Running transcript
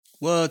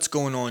What's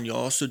going on,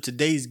 y'all? So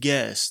today's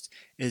guest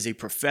is a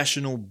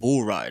professional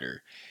bull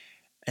rider,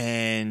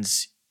 and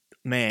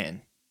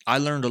man, I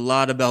learned a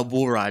lot about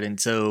bull riding.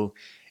 So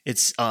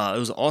it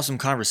was an awesome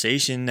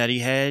conversation that he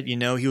had. You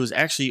know, he was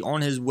actually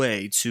on his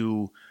way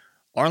to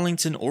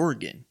Arlington,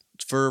 Oregon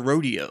for a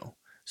rodeo.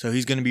 So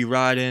he's going to be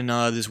riding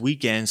this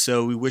weekend.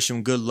 So we wish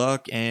him good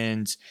luck.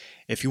 And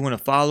if you want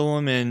to follow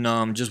him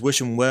and just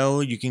wish him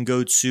well, you can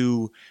go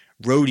to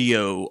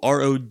rodeo,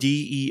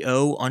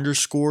 RODEO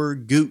underscore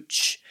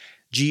Gooch,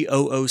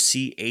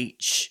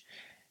 GOOCH.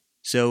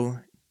 So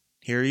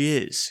here he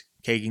is,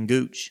 Kagen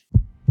Gooch.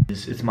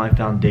 It's my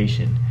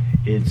foundation.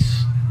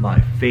 It's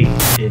my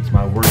faith. It's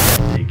my work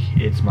ethic.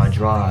 It's my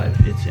drive.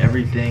 It's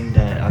everything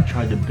that I've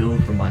tried to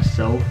build for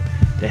myself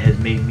that has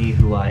made me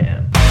who I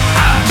am.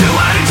 I'll do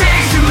what it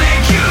takes to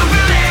make you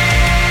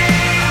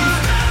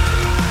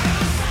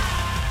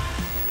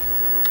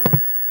believe.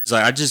 It's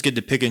like I just get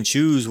to pick and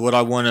choose what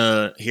I want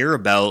to hear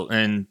about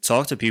and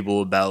talk to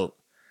people about.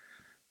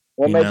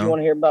 What made you want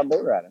to hear about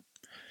bull riding?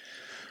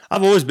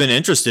 I've always been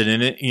interested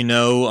in it.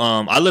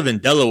 I live in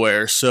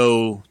Delaware,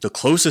 so the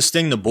closest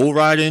thing to bull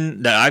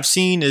riding that I've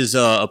seen is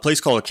a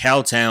place called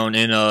Cowtown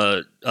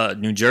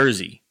in New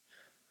Jersey.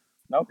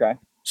 Okay.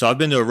 So I've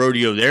been to a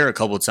rodeo there a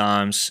couple of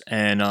times,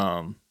 and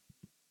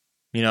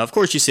of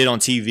course you see it on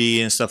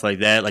TV and stuff like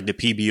that, like the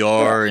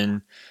PBR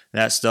and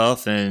that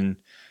stuff, and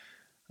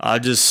I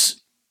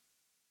just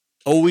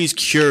always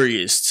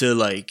curious to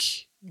like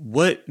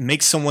what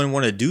makes someone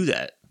want to do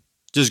that.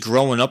 Just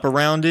growing up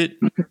around it.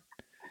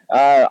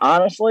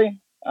 Honestly,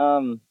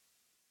 I'm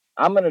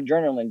an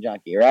adrenaline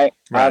junkie, right?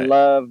 I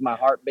love my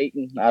heart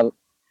beating.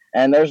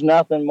 And there's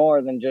nothing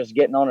more than just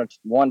getting on a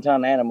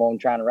 1-ton animal and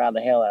trying to ride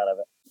the hell out of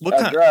it.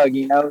 Drug,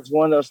 it's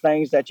one of those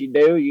things that you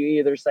do. You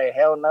either say,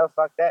 hell no,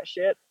 fuck that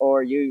shit,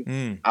 or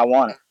I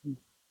want it.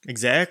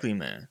 Exactly,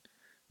 man.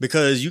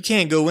 Because you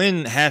can't go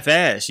in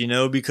half-ass,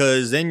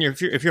 because then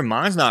if your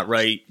mind's not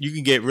right, you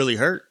can get really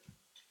hurt.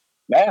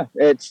 Yeah,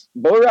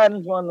 bull riding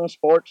is one of those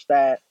sports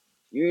that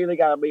you either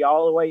got to be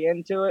all the way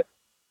into it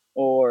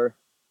or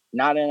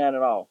not in it at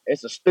all.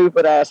 It's a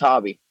stupid-ass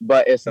hobby,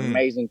 but it's an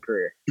amazing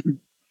career.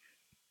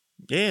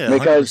 Yeah,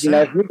 because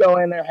 100%. If you go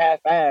in there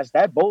half-ass,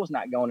 that bull's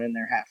not going in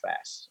there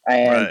half-ass.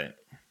 And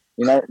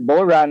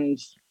bull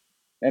riding's,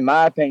 in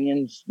my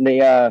opinion,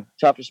 the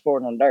toughest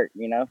sport on dirt.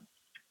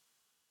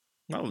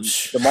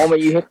 The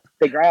moment you hit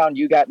the ground,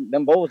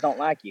 them bulls don't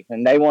like you,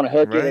 and they want to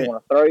hook you, they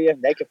want to throw you,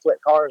 they can flip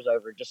cars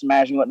over. Just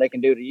imagine what they can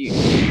do to you.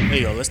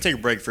 Hey, let's take a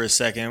break for a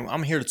second.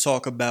 I'm here to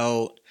talk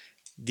about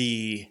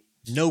the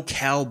no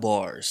cow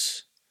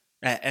bars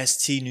at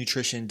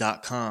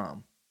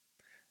stnutrition.com.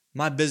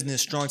 My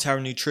business, Strong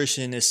Tower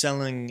Nutrition, is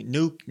selling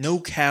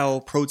no cow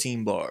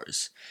protein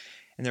bars.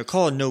 And they're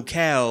called no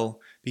cow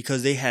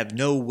because they have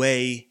no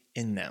whey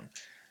in them.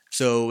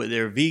 So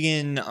they're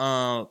vegan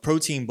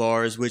protein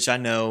bars, which I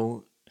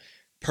know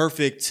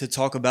perfect to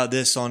talk about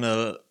this on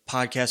a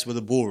podcast with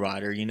a bull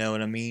rider, you know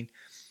what I mean?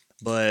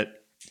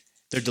 But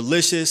they're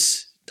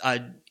delicious.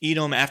 I eat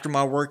them after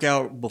my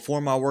workout,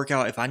 before my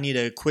workout. If I need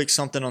a quick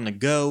something on the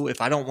go, if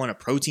I don't want a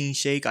protein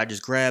shake, I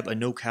just grab a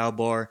no cow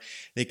bar.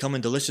 They come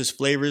in delicious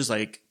flavors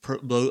like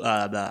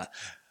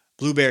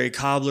blueberry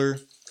cobbler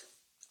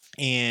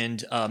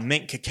and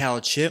mint cacao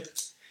chip.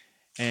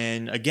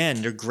 And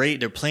again, they're great.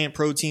 They're plant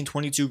protein,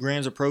 22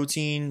 grams of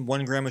protein,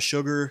 1 gram of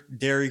sugar,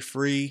 dairy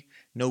free,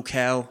 no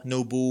cow,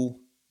 no bull,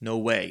 no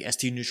way.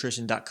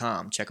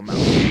 stnutrition.com. Check them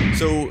out.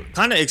 So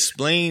kind of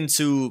explain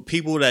to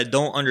people that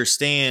don't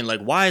understand,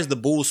 like, why is the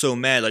bull so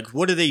mad? Like,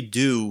 what do they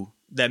do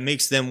that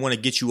makes them want to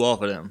get you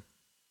off of them?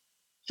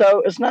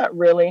 So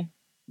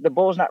the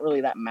bull's not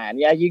really that mad.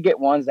 Yeah, you get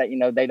ones that,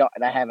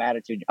 they have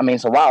attitude. I mean,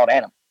 it's a wild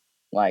animal,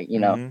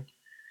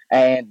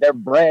 and they're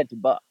bred to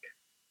buck,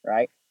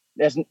 right?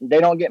 They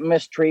don't get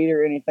mistreated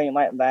or anything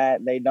like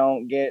that. They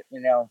don't get,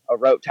 a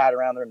rope tied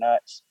around their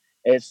nuts.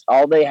 It's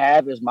all they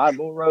have is my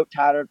bull rope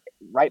tied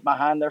right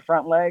behind their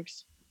front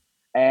legs.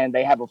 And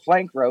they have a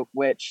flank rope,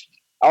 which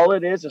all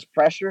it is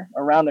pressure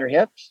around their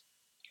hips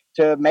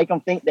to make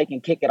them think they can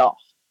kick it off.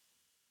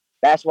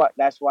 That's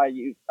why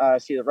you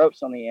see the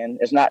ropes on the end.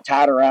 It's not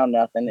tied around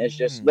nothing. It's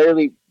just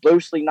literally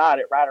loosely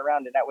knotted right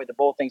around it. That way the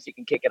bull thinks he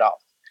can kick it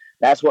off.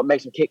 That's what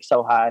makes them kick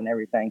so high and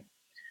everything.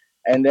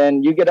 And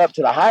then you get up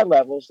to the high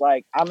levels,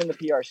 like I'm in the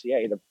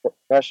PRCA, the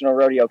Professional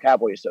Rodeo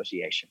Cowboy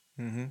Association.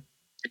 Mm-hmm.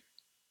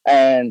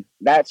 And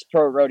that's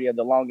pro rodeo,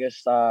 the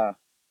longest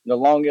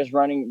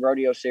running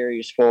rodeo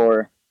series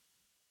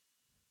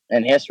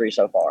in history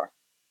so far.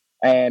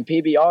 And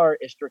PBR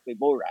is strictly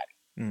bull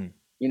riding.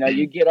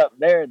 You get up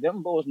there,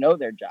 them bulls know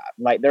their job.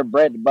 Like, they're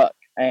bred to buck,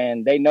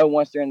 and they know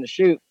once they're in the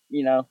chute,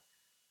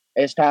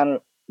 it's time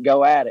to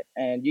go at it.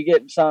 And you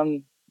get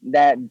some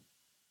that,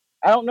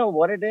 I don't know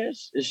what it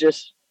is. It's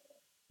just,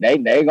 they're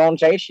going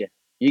to chase you.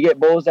 You get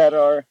bulls that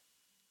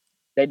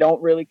they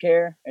don't really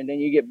care. And then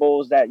you get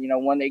bulls that,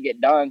 when they get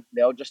done,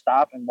 they'll just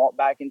stop and walk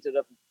back into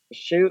the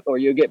chute, or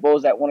you'll get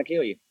bulls that want to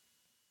kill you.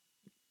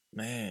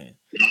 Man.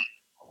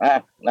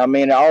 I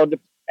mean,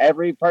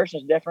 every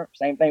person's different.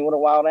 Same thing with a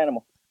wild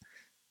animal.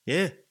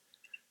 Yeah.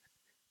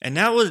 And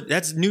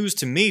that's news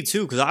to me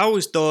too, because I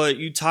always thought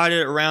you tied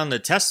it around the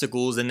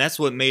testicles, and that's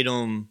what made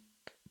them.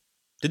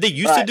 Did they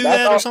used to Right. do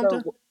that or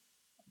something?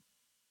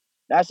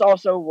 That's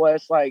also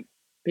what's like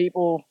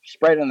people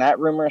spreading that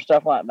rumor and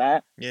stuff like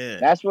that. Yeah.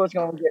 That's what's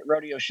going to get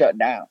rodeo shut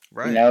down.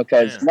 Right. You know,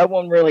 because Yeah. no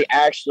one really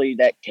actually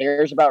that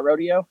cares about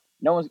rodeo.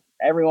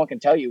 Everyone can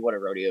tell you what a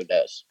rodeo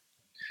does,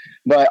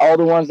 but all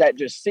the ones that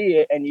just see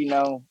it and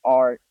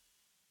are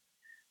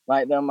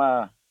like them.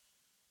 I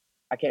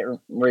can't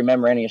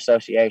remember any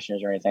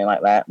associations or anything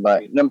like that,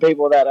 but them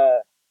people that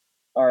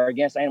are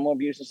against animal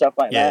abuse and stuff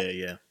like that.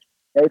 Yeah.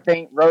 They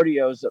think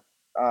rodeos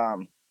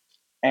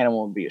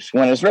animal abuse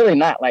when it's really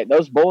not. Like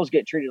those bulls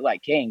get treated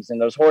like kings,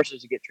 and those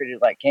horses get treated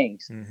like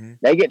kings. Mm-hmm.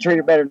 They get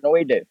treated better than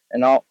we do,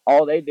 and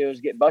all they do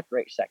is get buck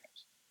rate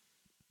seconds.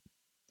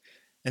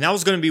 And that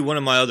was going to be one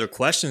of my other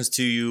questions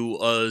to you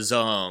was,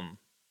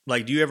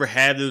 like, do you ever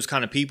have those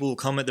kind of people who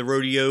come at the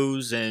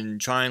rodeos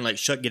and try and like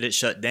get it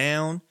shut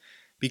down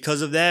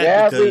because of that?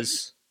 Yeah,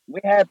 because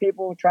we had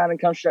people trying to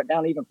come shut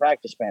down even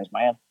practice pens,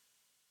 man.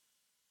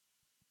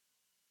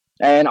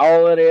 And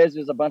all it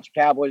is a bunch of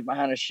cowboys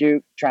behind a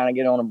chute trying to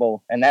get on a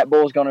bull. And that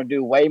bull's going to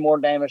do way more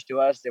damage to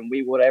us than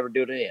we would ever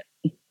do to it.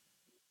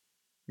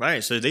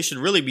 Right. So they should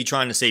really be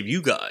trying to save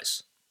you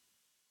guys.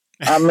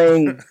 I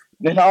mean,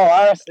 in all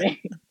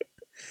honesty.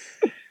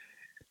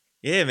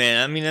 Yeah,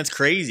 man. I mean, that's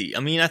crazy.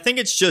 I mean, I think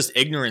it's just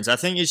ignorance. I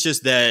think it's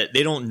just that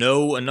they don't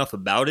know enough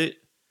about it.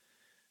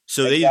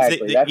 So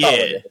Exactly.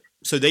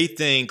 So they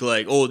think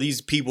like, oh,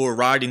 these people are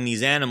riding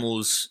these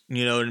animals,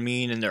 you know what I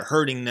mean? And they're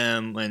hurting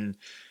them. And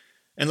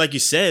like you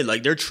said,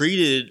 like they're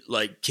treated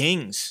like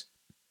kings.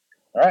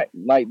 Right.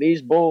 Like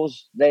these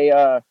bulls,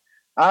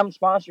 I'm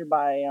sponsored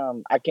by,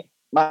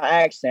 my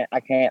accent,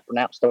 I can't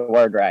pronounce the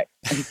word right.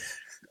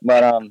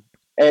 But,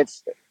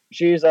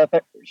 she's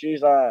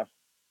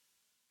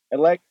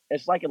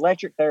like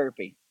electric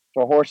therapy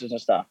for horses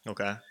and stuff.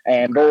 Okay.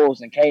 And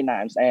bulls and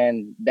canines,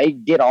 and they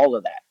get all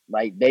of that.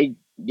 Like they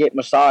get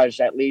massaged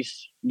at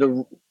least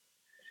the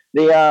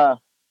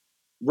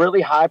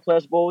really high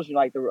plus bulls,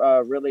 like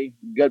the really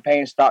good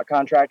paying stock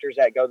contractors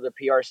that go to the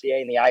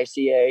PRCA and the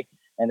ICA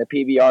and the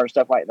PBR and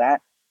stuff like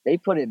that. They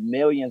put in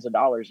millions of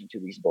dollars into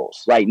these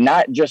bulls, like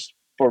not just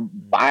for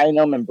buying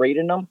them and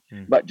breeding them,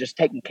 but just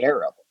taking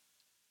care of them.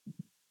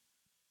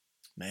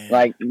 Man.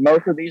 Like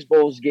most of these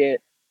bulls get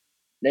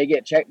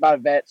checked by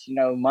vets,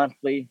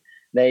 monthly.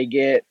 They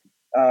get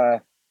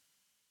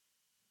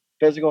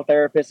physical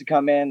therapists to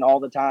come in all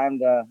the time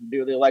to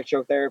do the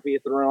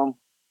electrotherapy through them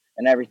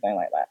and everything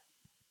like that.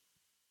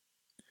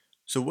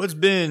 So what's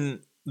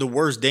been the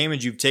worst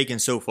damage you've taken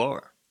so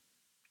far?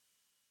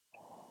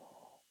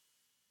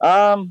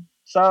 Well,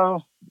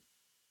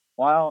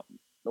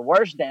 the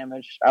worst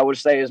damage I would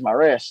say is my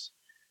wrist.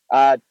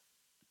 I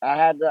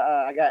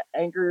got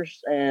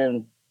anchors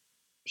and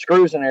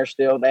screws in there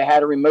still. They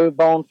had to remove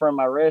bone from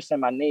my wrist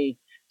and my knee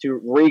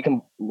to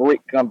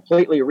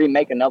completely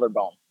remake another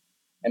bone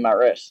in my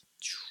wrist.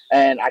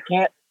 And I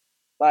can't,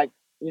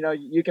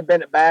 you can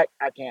bend it back.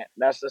 I can't.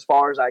 That's as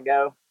far as I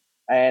go.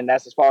 And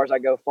that's as far as I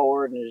go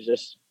forward. And it's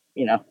just,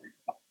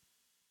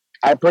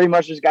 I pretty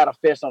much just got a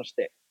fist on a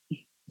stick.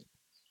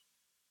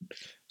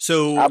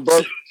 So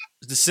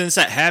since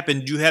that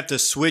happened, you have to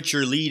switch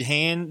your lead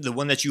hand, the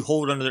one that you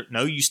hold under.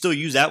 No, you still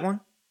use that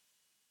one?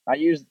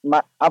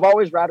 I've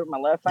always ridden with my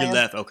left hand. Your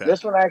left, okay.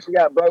 This one actually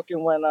got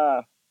broken when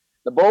the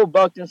bull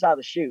bucked inside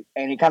the chute,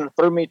 and he kind of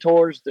threw me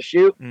towards the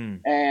chute,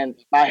 and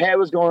my head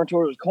was going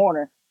towards the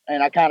corner,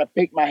 and I kind of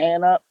picked my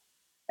hand up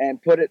and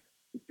put it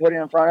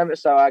in front of it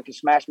so I could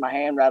smash my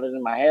hand rather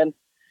than my head,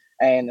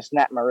 and it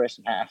snapped my wrist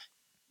in half.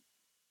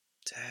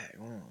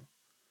 Dang.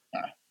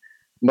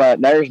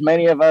 But there's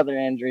many of other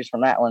injuries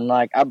from that one.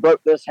 Like I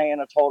broke this hand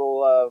a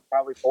total of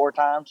probably 4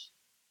 times,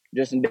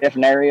 just in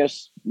different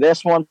areas.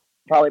 This one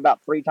probably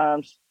about 3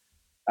 times.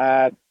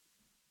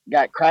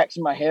 Got cracks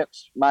in my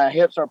hips. My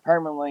hips are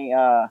permanently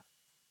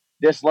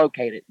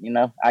dislocated.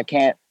 I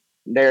can't.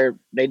 They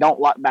don't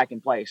lock back in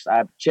place.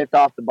 I've chipped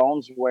off the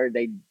bones where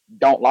they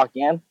don't lock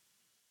in.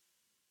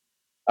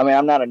 I mean,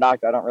 I'm not a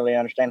doctor. I don't really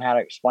understand how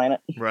to explain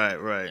it.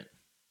 Right.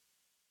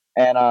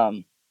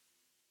 And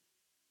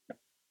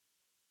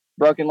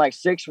broken like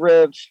 6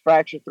 ribs,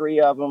 fractured 3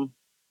 of them.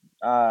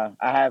 I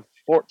have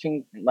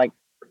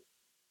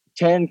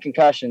 10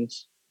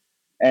 concussions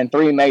and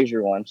 3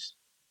 major ones.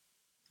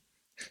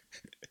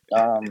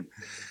 Got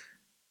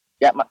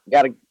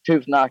a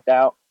tooth knocked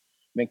out.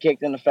 Been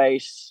kicked in the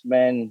face.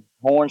 Been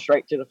horned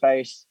straight to the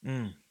face.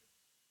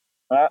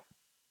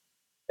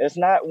 It's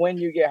not when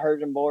you get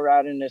hurt in bull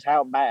riding, it's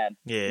how bad.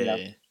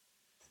 Yeah.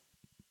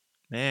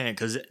 Man,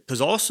 because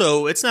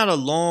also it's not a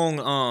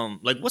long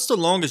what's the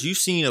longest you've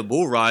seen a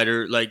bull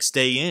rider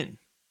stay in?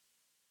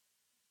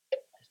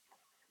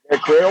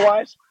 Career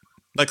wise?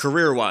 Like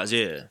career wise,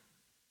 yeah.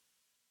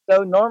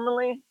 So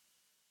normally,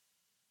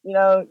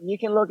 you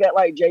can look at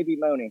like JB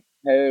Mooney,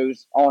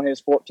 who's on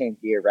his 14th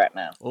year right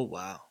now. Oh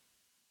wow.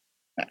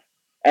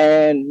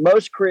 And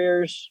most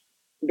careers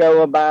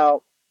go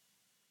about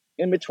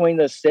in between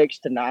the 6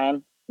 to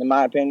 9, in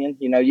my opinion.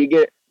 You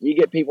get You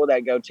get people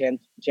that go 10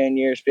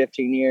 years,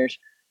 15 years.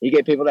 You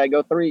get people that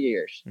go 3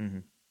 years. Mm-hmm.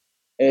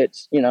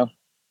 It's, you know,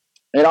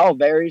 it all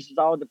varies. It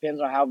all depends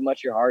on how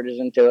much your heart is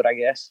into it, I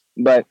guess.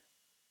 But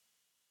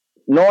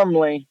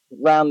normally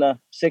around the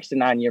 6 to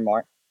 9 year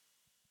mark.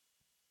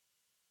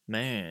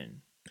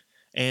 Man.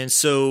 And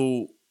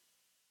so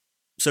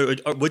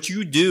what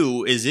you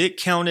do, is it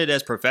counted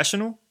as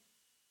professional?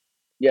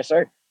 Yes,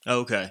 sir.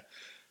 Okay.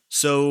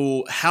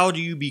 So how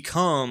do you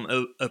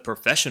become a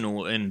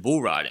professional in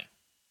bull riding?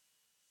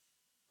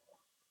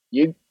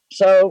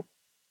 So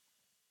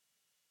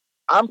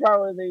I'm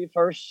probably the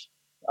first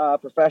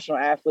professional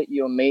athlete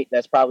you'll meet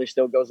that's probably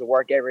still goes to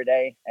work every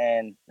day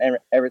and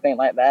everything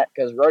like that,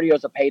 because rodeo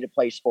is a pay to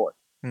play sport.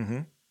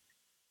 Mm-hmm.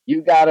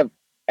 You gotta,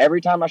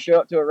 every time I show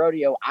up to a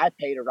rodeo, I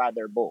pay to ride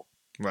their bull.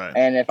 Right.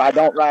 And if I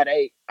don't ride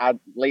 8, I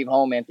leave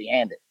home empty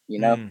handed. You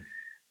know,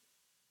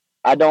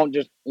 I don't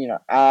just,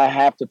 I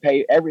have to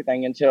pay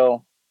everything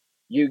until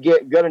you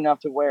get good enough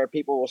to where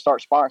people will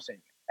start sponsoring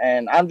you.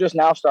 And I'm just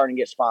now starting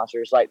to get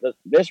sponsors. Like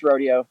this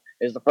rodeo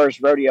is the first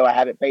rodeo I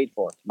haven't paid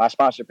for. My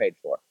sponsor paid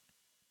for.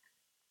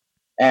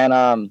 And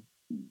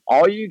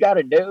all you got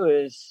to do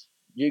is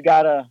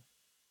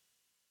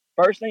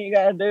first thing you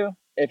got to do,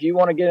 if you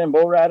want to get in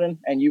bull riding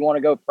and you want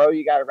to go pro,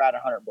 you got to ride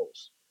 100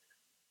 bulls.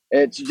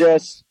 It's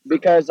just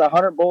because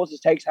 100 bulls, it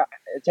takes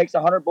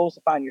 100 bulls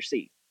to find your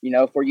seat,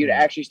 for you to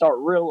actually start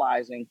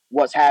realizing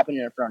what's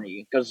happening in front of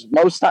you. Because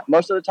most of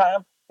the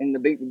time in the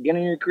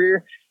beginning of your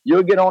career,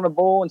 you'll get on a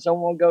bull and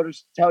someone will go to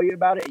tell you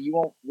about it and you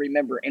won't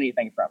remember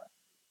anything from it.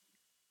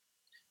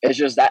 It's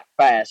just that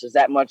fast. It's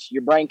that much.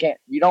 Your brain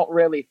you don't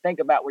really think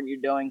about what you're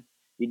doing.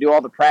 You do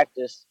all the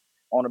practice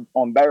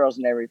on barrels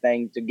and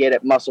everything to get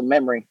it muscle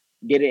memory,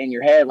 get it in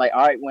your head. Like,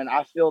 all right, when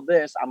I feel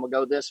this, I'm going to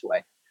go this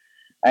way.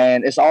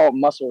 And it's all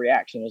muscle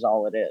reaction is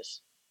all it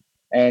is.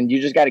 And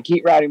you just got to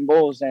keep riding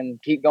bulls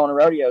and keep going to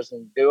rodeos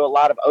and do a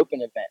lot of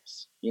open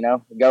events.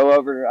 Go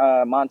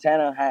over.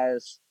 Montana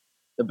has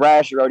the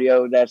Brash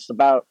Rodeo. It's a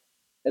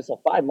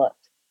 5-month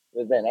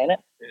event, ain't it?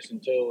 It's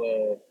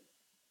until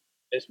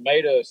it's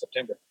May to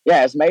September.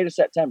 Yeah, it's May to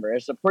September.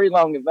 It's a pretty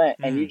long event,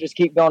 and you just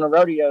keep going to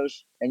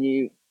rodeos and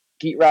you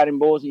keep riding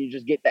bulls and you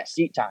just get that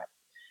seat time.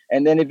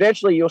 And then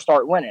eventually you'll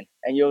start winning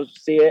and you'll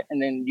see it,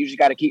 and then you just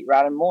got to keep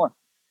riding more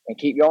and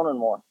keep going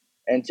more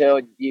until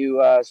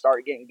you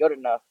start getting good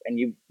enough and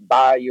you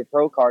buy your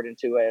pro card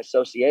into an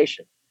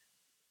association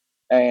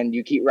and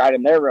you keep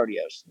riding their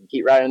rodeos and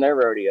keep riding their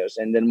rodeos.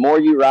 And then the more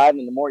you ride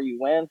and the more you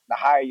win, the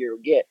higher you'll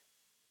get.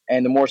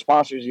 And the more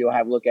sponsors you'll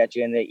have look at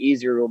you, and the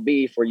easier it will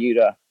be for you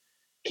to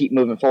keep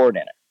moving forward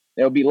in it.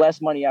 There'll be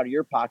less money out of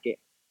your pocket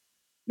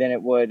than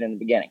it would in the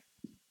beginning.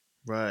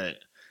 Right.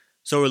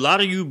 So a lot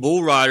of you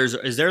bull riders,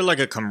 is there like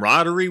a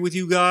camaraderie with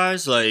you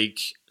guys? Like,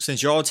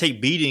 since y'all take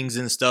beatings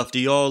and stuff, do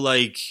y'all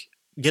like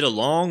get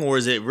along, or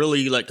is it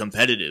really like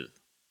competitive?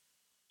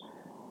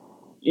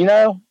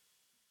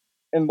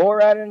 In bull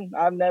riding,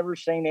 I've never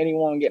seen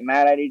anyone get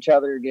mad at each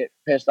other, get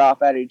pissed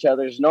off at each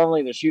other. It's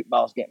normally the shoot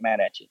balls get mad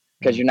at you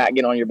because you're not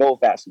getting on your bull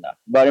fast enough.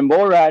 But in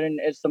bull riding,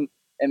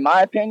 in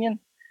my opinion,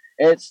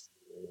 it's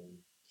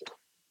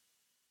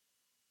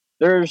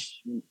the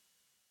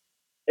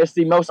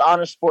most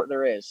honest sport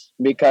there is,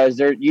 because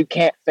you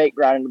can't fake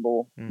riding the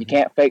bull. Mm-hmm. You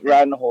can't fake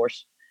riding the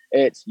horse.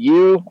 It's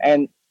you,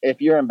 and if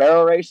you're in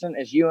barrel racing,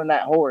 it's you and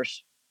that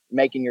horse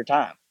making your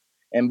time.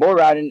 And bull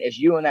riding is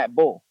you and that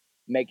bull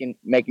making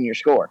your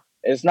score.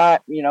 It's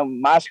not,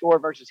 my score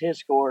versus his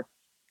score.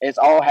 It's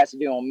all has to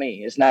do on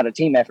me. It's not a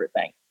team effort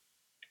thing.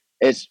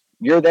 It's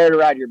you're there to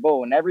ride your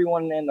bull, and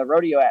everyone in the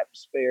rodeo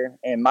atmosphere,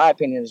 in my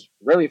opinion, is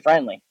really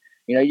friendly.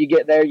 You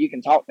get there, you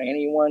can talk to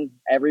anyone.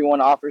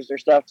 Everyone offers their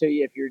stuff to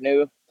you if you're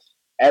new.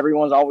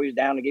 Everyone's always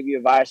down to give you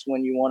advice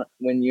when you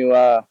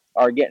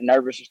are getting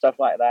nervous or stuff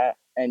like that.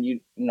 And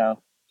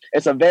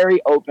it's a very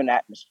open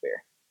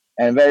atmosphere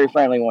and a very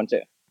friendly one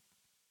too.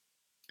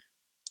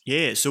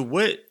 Yeah. So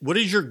what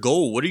is your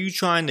goal? What are you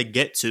trying to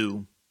get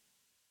to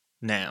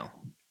now?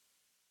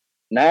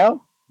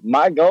 Now,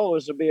 my goal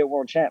is to be a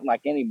world champ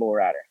like any bull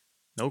rider.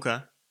 Okay.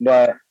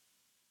 But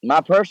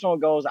my personal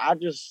goal is I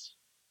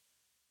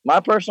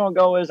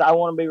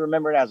want to be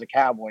remembered as a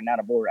cowboy, not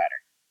a bull rider.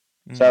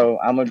 Mm-hmm. So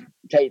I'm going to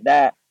take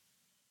that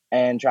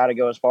and try to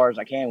go as far as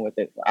I can with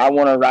it. I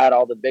want to ride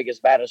all the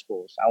biggest, baddest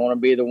bulls. I want to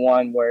be the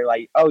one where,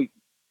 like, oh,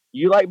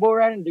 you like bull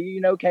riding? Do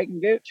you know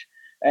Kagen Gooch?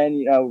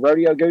 And,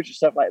 Rodeo Gooch and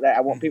stuff like that.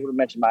 I want people to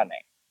mention my name.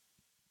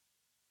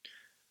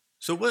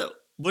 So what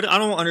I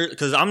don't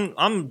because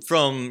I'm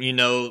from,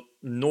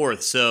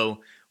 north. So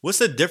what's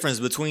the difference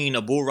between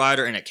a bull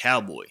rider and a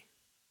cowboy?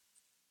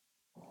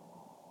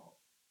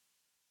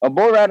 A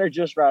bull rider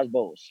just rides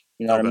bulls.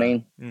 You know what I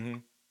mean? Mm-hmm.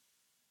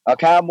 A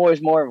cowboy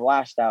is more of a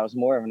lifestyle. It's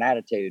more of an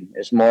attitude.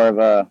 It's more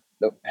of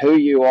who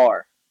you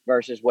are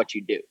versus what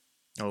you do.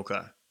 Okay.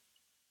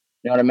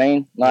 You know what I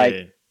mean? Like,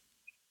 yeah.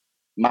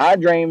 My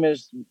dream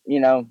is,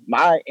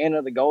 my end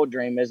of the goal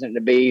dream isn't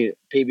to be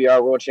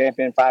PBR world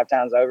champion 5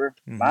 times over.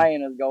 Mm-hmm. My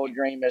end of the goal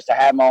dream is to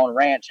have my own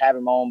ranch,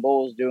 having my own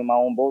bulls, doing my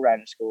own bull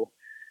riding school,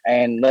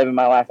 and living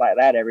my life like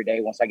that every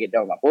day once I get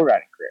done with my bull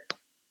riding career.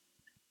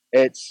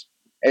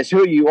 It's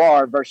who you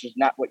are versus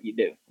not what you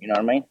do. You know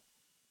what I mean?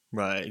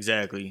 Right,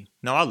 exactly.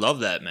 No, I love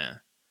that, man.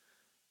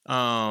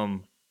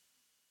 Um,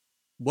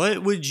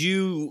 what would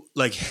you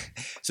like?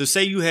 So,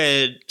 say you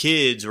had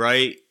kids,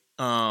 right?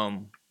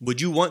 Would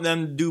you want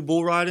them to do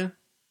bull riding?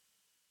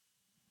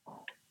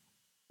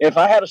 If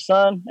I had a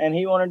son and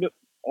he wanted to,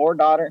 or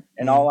daughter,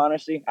 in all Mhm.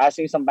 honesty, I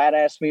see some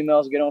badass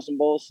females get on some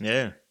bulls.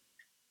 Yeah,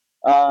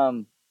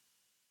 Um,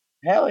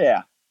 hell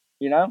yeah.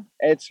 You know,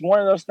 it's one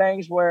of those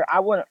things where I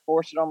wouldn't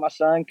force it on my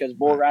son because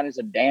bull right. riding is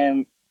a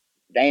damn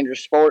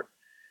dangerous sport.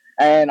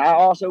 And I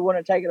also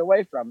wouldn't take it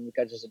away from him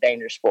because it's a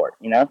dangerous sport,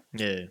 you know?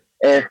 Yeah,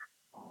 If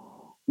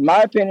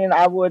my opinion,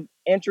 I would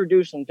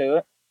introduce him to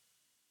it.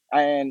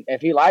 And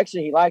if he likes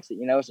it, he likes it.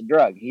 You know, it's a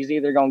drug. He's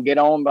either gonna get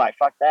on and be like,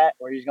 fuck that,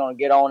 or he's gonna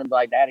get on and be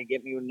like, Daddy,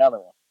 get me another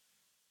one.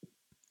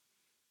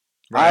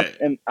 right.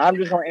 I'm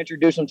just gonna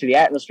introduce him to the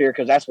atmosphere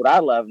because that's what I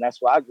love and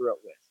that's what I grew up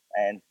with.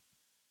 And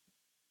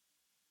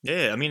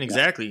Yeah, I mean, you know,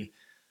 exactly.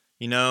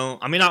 You know,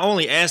 I mean, I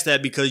only ask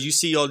that because you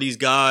see all these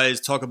guys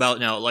talk about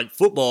now, like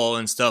football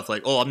and stuff,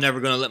 like, oh, I'm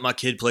never going to let my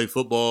kid play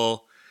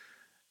football,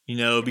 you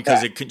know,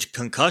 because yeah, of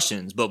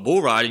concussions. But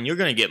bull riding, you're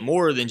going to get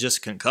more than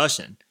just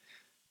concussion,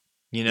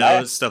 you know,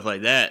 yeah, stuff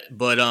like that.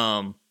 But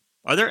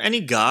are there any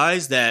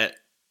guys that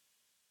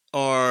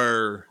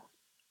are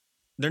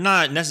they're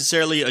not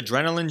necessarily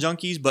adrenaline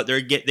junkies, but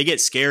they get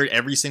scared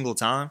every single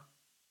time?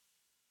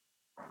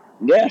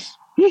 yes.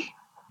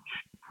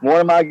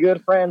 One of my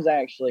good friends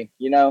actually,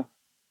 you know,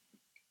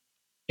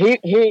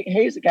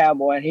 he's a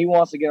cowboy and he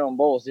wants to get on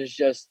bulls. It's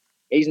just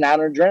he's not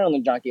an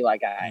adrenaline junkie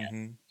like I am.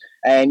 Mm-hmm.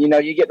 And you know,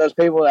 you get those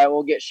people that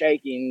will get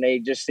shaky and they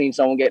just seen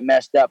someone get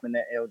messed up and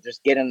it'll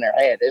just get in their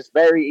head. It's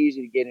very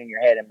easy to get in your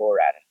head in bull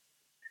riding.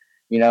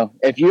 You know,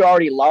 if you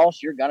already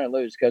lost, you're gonna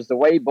lose because the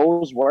way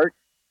bulls work,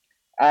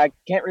 I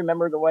can't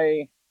remember the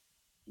way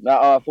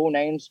the full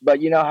names,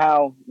 but you know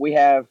how we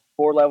have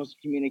 4 levels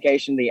of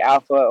communication: the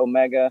alpha,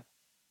 omega,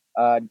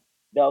 uh,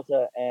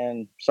 delta,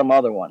 and some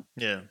other one.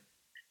 Yeah.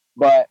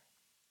 But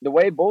the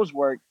way bulls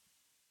work,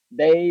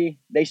 they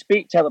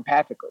speak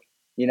telepathically.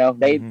 You know,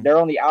 Mm-hmm. they're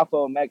on the alpha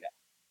omega,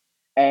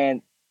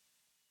 and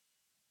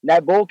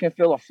that bull can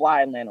feel a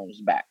fly land on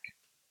his back.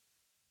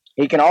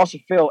 He can also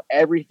feel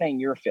everything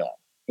you're feeling.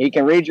 He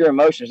can read your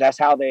emotions. That's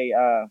how they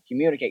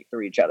communicate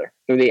through each other,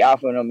 through the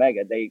alpha and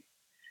omega. They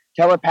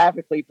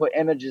telepathically put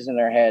images in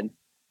their head.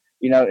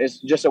 You know, it's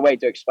just a way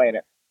to explain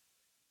it.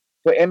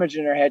 Put image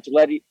in their head to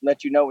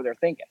let you know what they're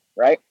thinking,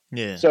 right?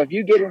 Yeah. So if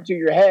you get into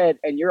your head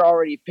and you're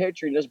already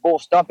picturing this bull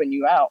stumping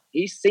you out,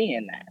 he's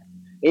seeing that.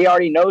 He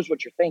already knows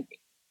what you're thinking.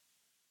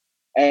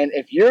 And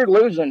if you're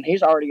losing,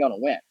 he's already going to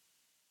win.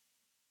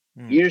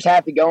 Mm. You just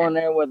have to go in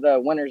there with a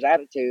winner's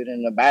attitude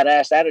and a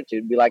badass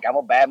attitude. Be like, I'm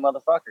a bad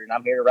motherfucker and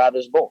I'm here to ride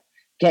this bull.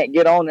 Can't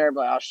get on there and be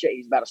like, oh shit,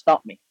 he's about to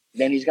stump me.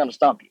 Then he's going to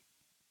stump you.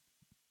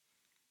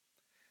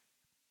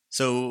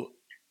 So,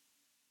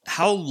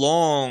 how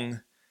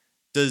long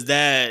does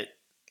that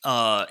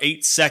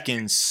 8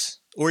 seconds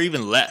or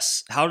even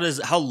less? How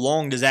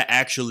long does that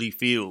actually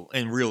feel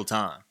in real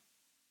time?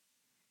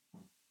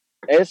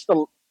 It's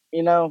the,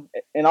 you know,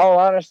 in all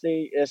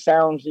honesty, it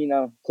sounds, you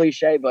know,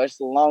 cliche, but it's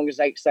the longest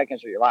 8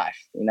 seconds of your life.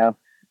 You know,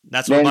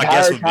 That's the what my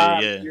guess entire would be.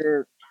 time Yeah.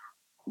 you're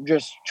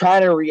just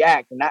trying to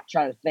react and not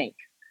trying to think.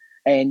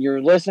 And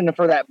you're listening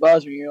for that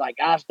buzz when you're like,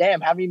 gosh damn,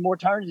 how many more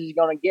turns is he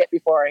going to get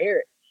before I hear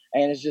it?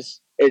 And it's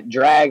just, it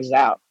drags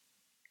out.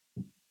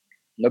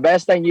 The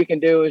best thing you can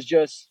do is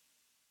just,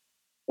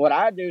 what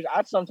I do is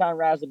I sometimes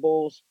ride the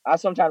bulls. I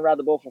sometimes ride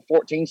the bull for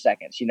 14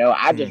 seconds. You know,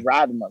 I just Mm.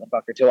 ride the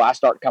motherfucker till I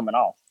start coming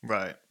off.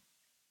 Right.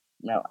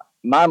 Now,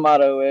 my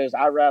motto is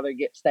I'd rather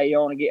stay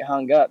on and get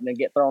hung up than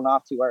get thrown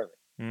off too early.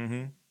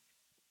 Mm-hmm.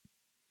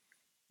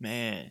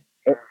 Man,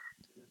 It,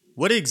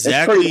 what it's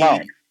pretty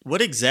long.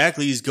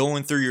 exactly is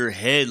going through your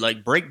head?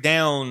 Like, break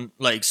down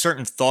like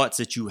certain thoughts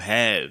that you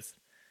have.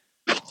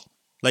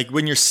 Like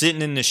when you're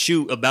sitting in the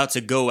chute about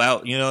to go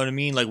out, you know what I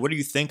mean? Like, what are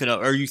you thinking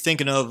of? Are you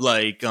thinking of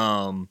like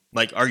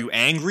are you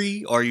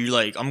angry? Are you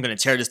like, I'm gonna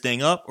tear this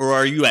thing up? Or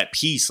are you at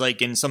peace, like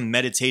in some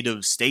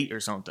meditative state or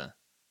something?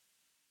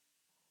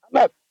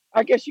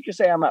 I guess you could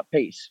say I'm at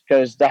peace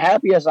because the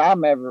happiest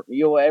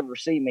you'll ever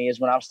see me is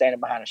when I'm standing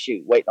behind a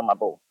chute waiting on my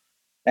bull.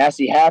 That's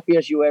the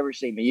happiest you ever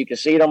see me. You can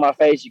see it on my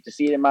face. You can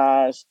see it in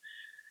my eyes.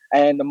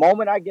 And the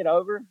moment I get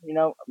over, you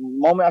know, the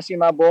moment I see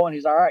my bull and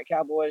he's all right,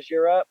 Cowboys,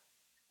 you're up.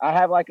 I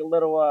have like a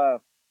little.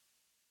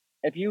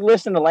 If you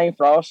listen to Lane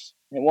Frost,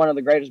 one of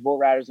the greatest bull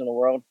riders in the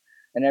world,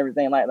 and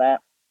everything like that,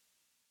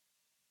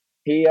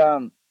 he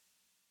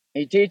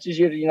he teaches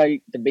you to, you know,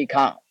 to be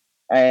calm.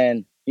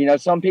 And you know,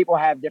 some people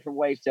have different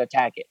ways to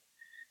attack it.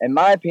 In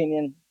my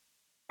opinion,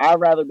 I'd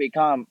rather be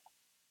calm.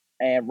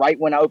 And right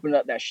when I open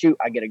up that chute,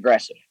 I get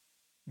aggressive.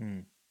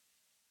 Mm.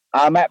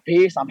 I'm at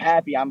peace. I'm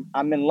happy. I'm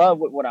in love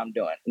with what I'm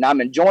doing, and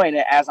I'm enjoying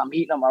it as I'm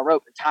heating up my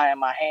rope and tying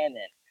my hand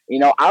in. You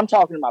know, I'm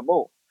talking to my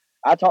bull.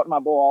 I talk to my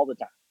bull all the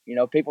time. You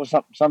know,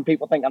 some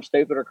people think I'm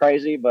stupid or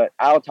crazy, but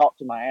I'll talk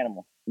to my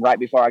animal right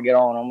before I get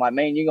on. I'm like,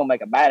 man, you're gonna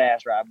make a badass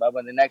ride, Bubba.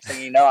 And the next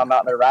thing you know, I'm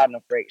out there riding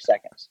them for 8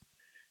 seconds.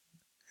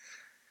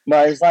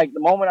 But it's like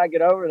the moment I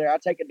get over there, I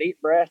take a deep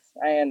breath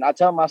and I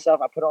tell myself,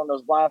 I put on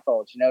those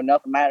blindfolds,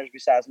 nothing matters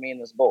besides me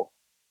and this bull.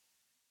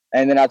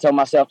 And then I tell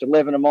myself to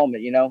live in a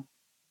moment,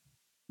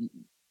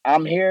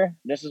 I'm here.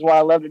 This is what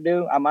I love to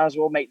do. I might as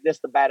well make this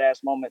the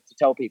badass moment to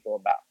tell people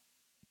about.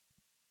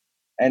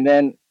 And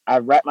then I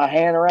wrap my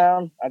hand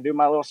around. I do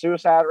my little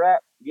suicide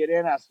wrap. Get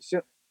in.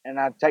 And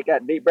I take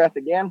that deep breath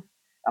again.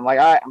 I'm like,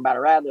 all right, I'm about to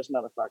ride this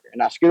motherfucker.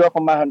 And I scoot up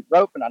on my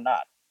rope and I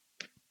nod.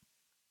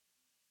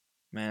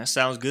 Man, that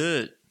sounds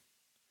good.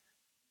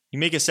 You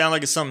make it sound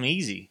like it's something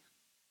easy.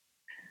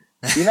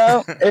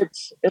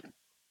 It's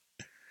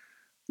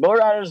bull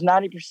riding is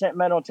 90%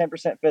 mental,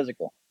 10%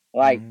 physical.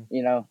 Like,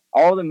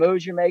 all the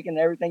moves you're making,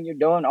 everything you're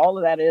doing, all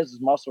of that is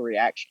muscle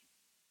reaction.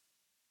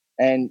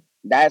 And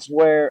that's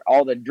where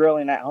all the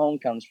drilling at home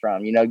comes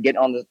from. Getting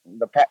on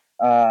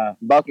the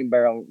bucking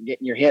barrel,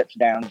 getting your hips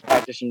down,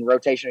 practicing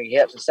rotation of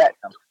your hips and setting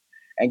them,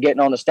 and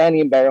getting on the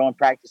standing barrel and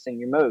practicing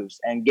your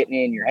moves and getting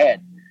in your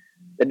head.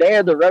 The day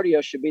of the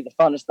rodeo should be the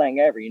funnest thing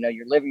ever.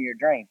 You're living your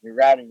dream. You're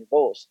riding your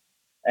bulls.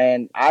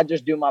 And I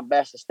just do my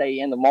best to stay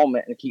in the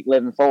moment and keep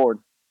living forward.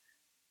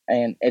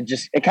 And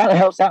it kind of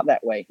helps out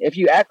that way. If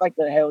you act like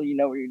the hell you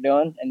know what you're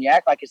doing and you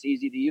act like it's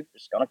easy to you,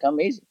 it's going to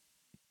come easy.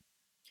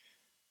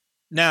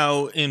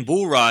 Now, in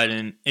bull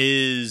riding,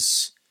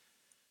 is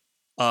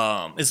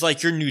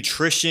like your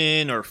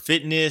nutrition or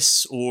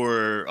fitness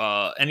or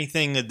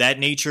anything of that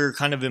nature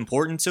kind of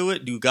important to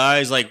it? Do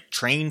guys like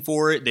train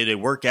for it? Do they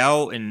work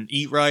out and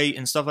eat right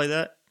and stuff like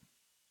that?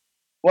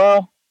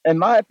 Well, in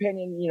my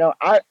opinion,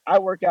 I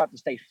work out to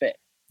stay fit.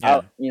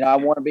 Yeah. I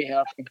want to be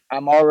healthy.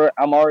 I'm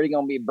already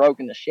going to be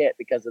broken to shit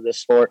because of this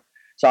sport.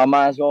 So I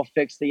might as well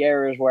fix the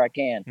areas where I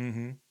can.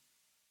 Mm-hmm.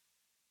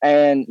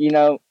 And,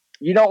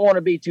 you don't want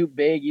to be too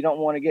big. You don't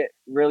want to get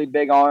really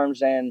big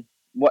arms and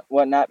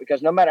whatnot,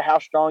 because no matter how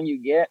strong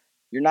you get,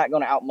 you're not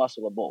going to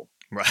outmuscle a bull.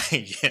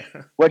 Right.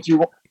 Yeah. What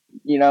you're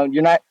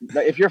not,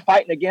 if you're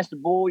fighting against a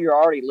bull, you're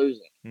already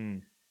losing.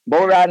 Mm.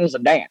 Bull riding is a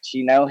dance.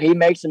 He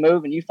makes a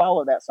move and you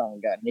follow that song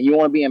gun. And you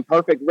want to be in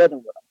perfect rhythm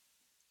with him.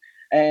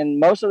 And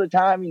most of the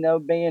time,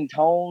 being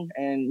toned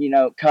and,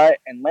 cut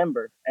and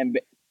limber. And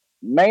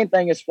main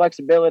thing is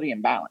flexibility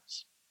and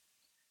balance.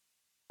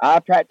 I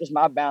practice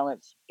my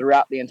balance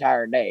throughout the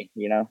entire day.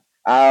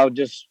 I'll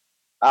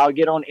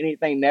get on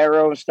anything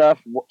narrow and stuff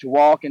to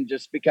walk, and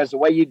just because the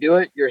way you do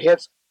it,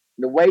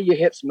 the way your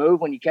hips move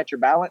when you catch your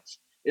balance,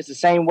 it's the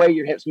same way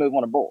your hips move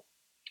on a bull.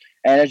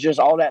 And it's just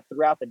all that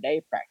throughout the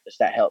day practice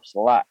that helps a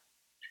lot.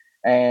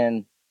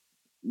 And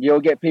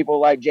you'll get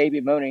people like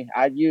JB Mooney.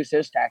 I use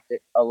his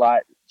tactic a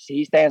lot.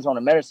 He stands on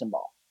a medicine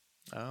ball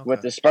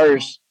with the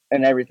spurs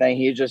and everything.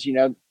 He just,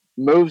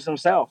 moves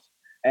himself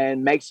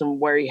and makes them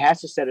where he has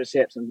to set his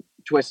hips and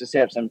twist his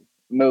hips and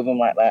move them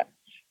like that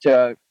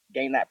to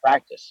gain that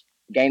practice,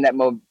 gain that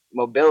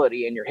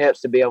mobility in your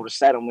hips to be able to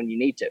set them when you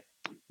need to.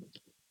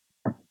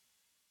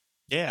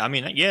 Yeah, I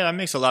mean, that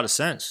makes a lot of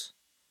sense.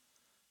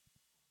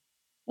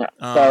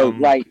 So,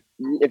 like,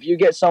 if you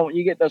get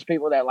those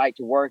people that like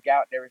to work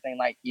out and everything,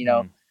 like,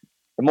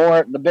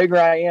 the bigger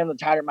I am, the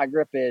tighter my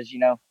grip is.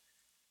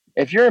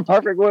 If you're in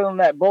perfect rhythm on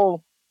that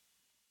bull,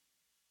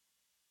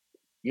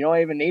 you don't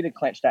even need to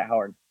clench that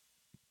hard.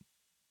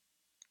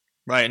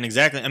 Right, and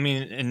exactly. I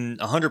mean, and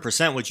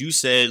 100% what you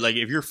said. Like,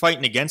 if you're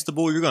fighting against the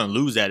bull, you're going to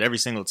lose that every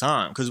single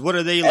time. Because what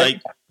are they,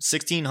 like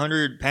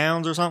 1,600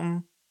 pounds or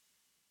something?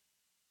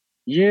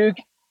 In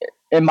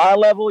my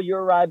level, you'll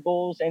ride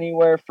bulls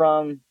anywhere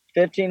from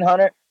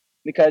 1,500,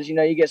 because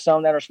you get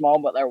some that are small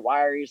but they're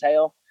wiry as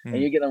hell,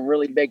 and you get them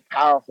really big,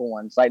 powerful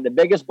ones. Like the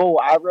biggest bull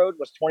I rode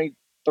was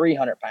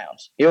 2,300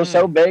 pounds. He was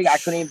so big I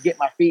couldn't even get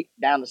my feet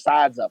down the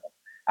sides of him.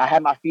 I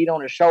had my feet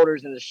on his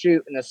shoulders in the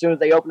chute, and as soon as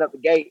they opened up the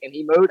gate and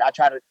he moved, I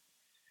tried to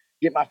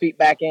get my feet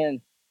back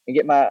in and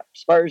get my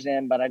spurs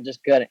in, but I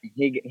just couldn't.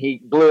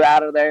 He blew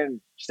out of there and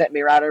sent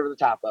me right over the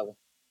top of him.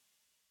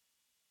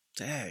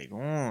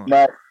 Dang.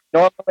 But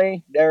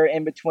normally they're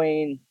in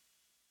between.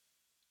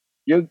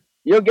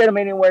 You'll get them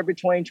anywhere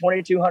between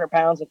 2,200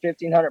 pounds and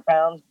 1,500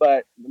 pounds,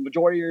 but the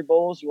majority of your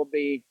bulls will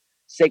be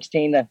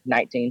 16 to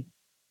 19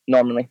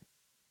 normally.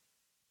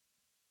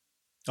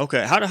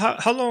 Okay,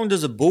 how long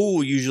does a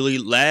bull usually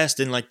last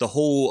in like the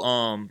whole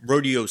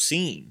rodeo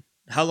scene?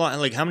 How long?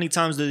 Like, how many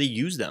times do they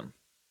use them?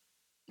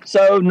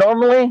 So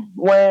normally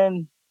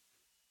when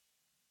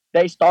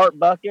they start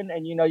bucking,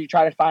 and you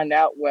try to find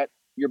out what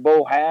your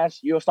bull has,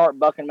 you'll start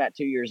bucking them at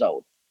 2 years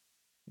old.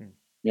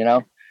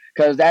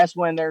 Because that's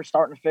when they're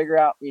starting to figure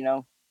out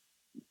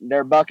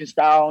their bucking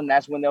style, and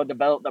that's when they'll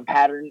develop the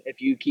pattern.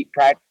 If you keep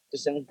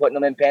practicing, putting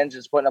them in pens,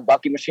 just putting a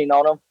bucking machine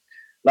on them,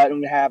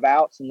 letting them have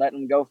outs and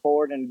letting them go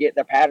forward and get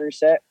their pattern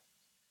set.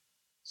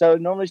 So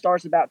it normally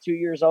starts about 2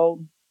 years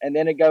old, and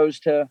then it goes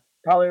to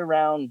probably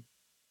around.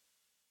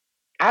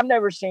 I've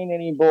never seen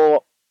any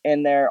bull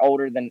in there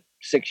older than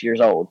 6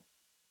 years old.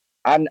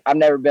 I've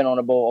never been on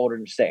a bull older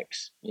than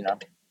 6.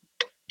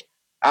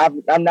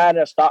 I'm not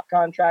a stock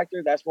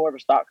contractor. That's more of a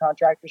stock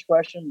contractor's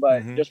question.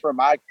 But just for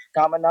my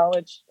common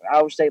knowledge,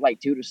 I would say like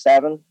 2 to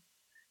 7,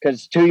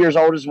 because 2 years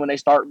old is when they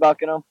start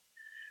bucking them.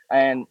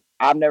 And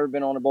I've never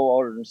been on a bull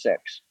older than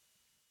 6,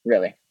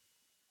 really.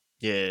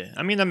 Yeah,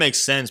 I mean that makes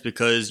sense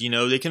because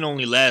they can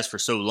only last for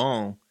so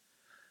long.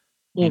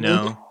 You Mm-hmm.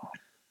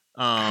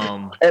 know,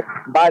 um,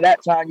 By that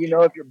time, you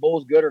know if your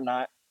bull's good or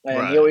not,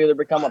 and he'll right. either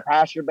become a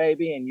pasture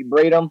baby and you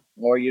breed him,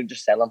 or you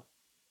just sell him.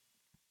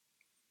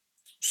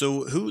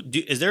 So,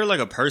 is there like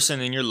a person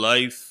in your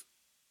life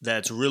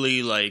that's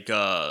really like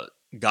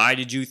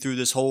guided you through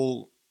this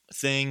whole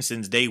thing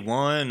since day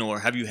one, or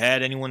have you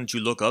had anyone that you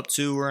look up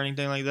to or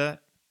anything like that?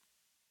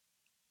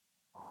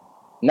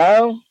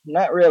 No,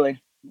 not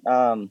really.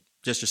 Um,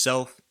 Just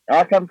yourself?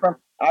 I come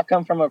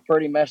from a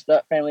pretty messed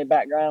up family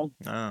background,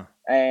 Ah,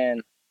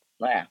 and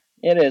yeah,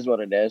 it is what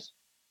it is.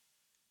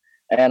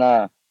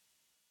 And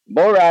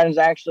bull riding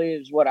actually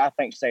is what I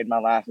think saved my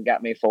life and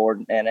got me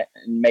forward, and it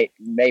made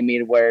me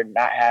to where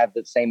not have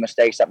the same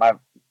mistakes that my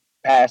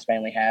past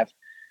family have.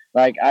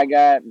 Like I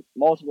got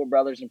multiple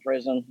brothers in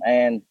prison,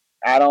 and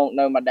I don't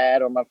know my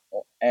dad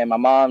and my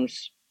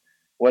mom's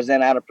was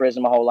in out of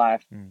prison my whole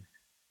life, mm.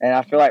 and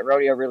I feel like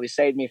rodeo really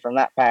saved me from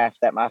that path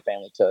that my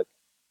family took.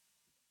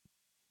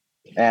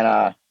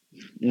 And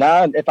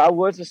no, if I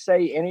was to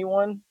say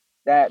anyone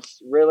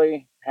that's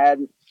really had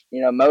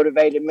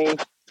motivated me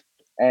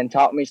and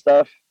taught me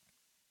stuff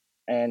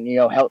and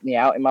helped me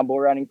out in my bull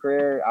riding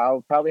career, I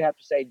would probably have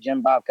to say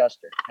Jim Bob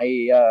Custer.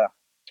 He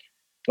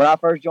when I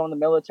first joined the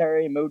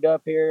military, moved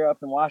up here up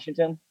in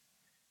Washington,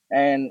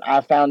 and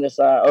I found this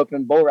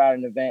open bull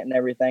riding event and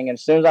everything. And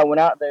as soon as I went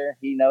out there,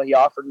 he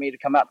offered me to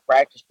come out to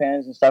practice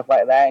pens and stuff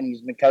like that, and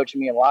he's been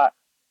coaching me a lot.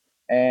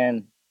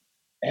 And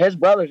his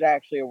brother's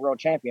actually a world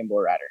champion bull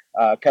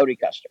rider, Cody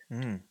Custer.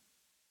 Mm.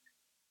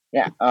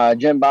 Yeah,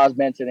 Jim Bob's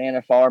been to the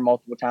NFR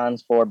multiple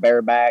times for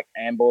bareback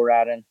and bull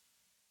riding,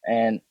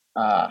 and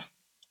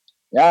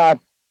yeah,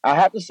 I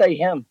have to say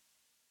him.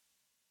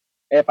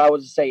 If I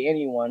was to say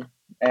anyone,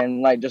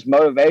 and like just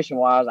motivation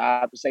wise,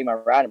 I have to say my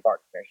riding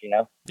partners.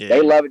 They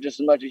Yeah. love it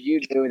just as much as you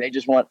do. They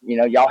just want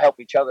y'all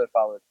help each other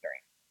follow the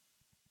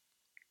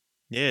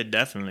dream. Yeah,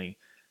 definitely.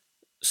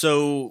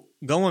 So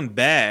going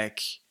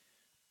back,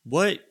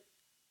 what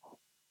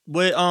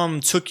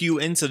took you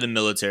into the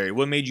military?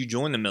 What made you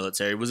join the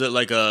military? Was it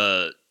like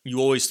something you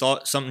always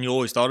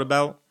thought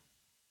about?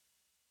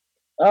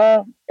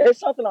 It's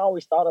something I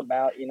always thought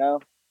about.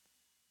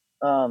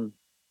 Um,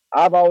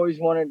 I've always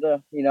wanted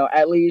to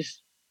at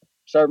least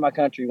serve my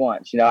country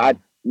once.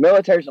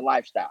 Military's a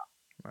lifestyle.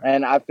 Right.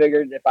 And I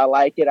figured if I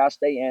like it, I'll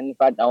stay in. If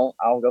I don't,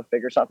 I'll go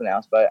figure something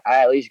else. But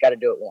I at least got to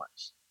do it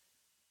once.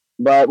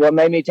 But what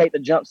made me take the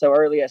jump so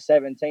early at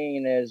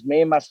 17 is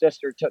me and my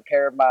sister took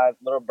care of my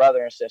little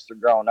brother and sister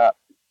growing up.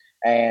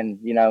 And,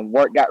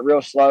 work got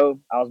real slow.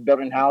 I was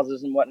building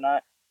houses and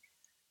whatnot.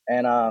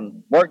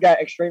 And work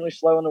got extremely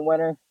slow in the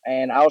winter.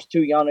 And I was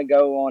too young to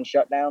go on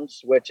shutdowns,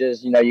 which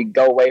is, you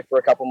go away for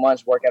a couple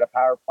months, work at a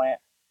power plant.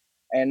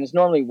 And it's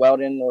normally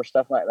welding or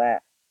stuff like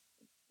that.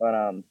 But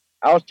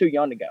I was too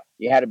young to go.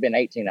 You had to have been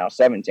 18. I was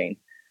 17.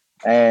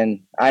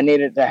 And I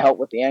needed to help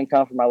with the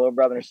income for my little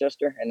brother and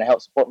sister and to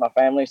help support my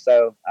family.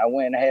 So I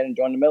went ahead and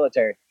joined the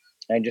military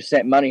and just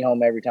sent money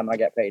home every time I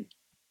got paid.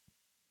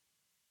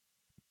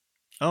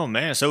 Oh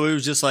man, so it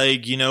was just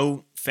like,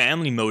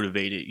 family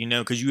motivated,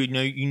 because you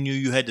knew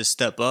you had to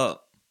step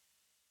up.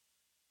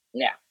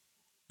 Yeah.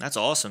 That's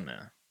awesome,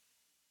 man.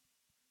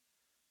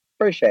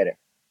 Appreciate it.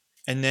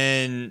 And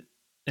then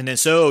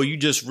so you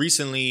just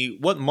recently,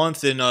 what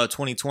month in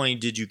 2020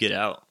 did you get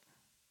out?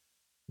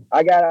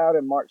 I got out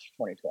in March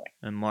 2020.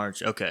 In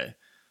March, okay.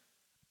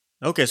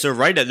 Okay, so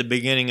right at the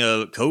beginning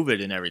of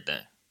COVID and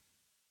everything.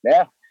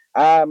 Yeah.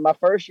 My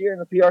first year in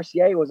the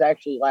PRCA was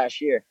actually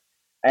last year.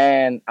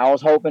 And I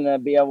was hoping to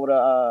be able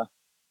to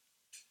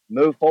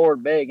move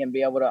forward big and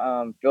be able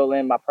to fill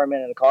in my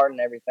permit in the card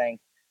and everything.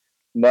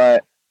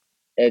 But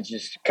it's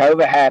just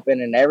COVID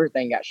happened and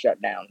everything got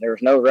shut down. There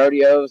was no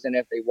rodeos, and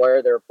if they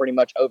were pretty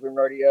much open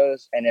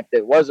rodeos. And if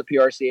it was a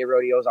PRCA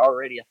rodeo, it was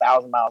already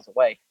 1,000 miles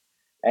away.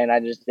 And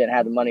I just didn't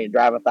have the money to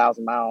drive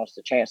 1,000 miles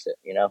to chance it,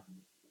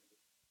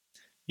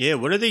 Yeah,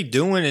 what are they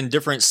doing in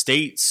different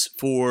states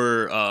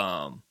for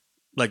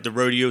like the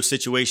rodeo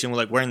situation with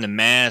like wearing the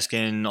mask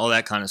and all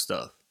that kind of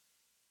stuff?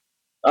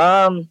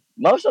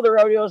 Most of the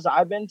rodeos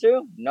I've been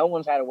to, no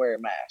one's had to wear a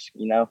mask,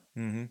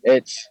 Mm-hmm.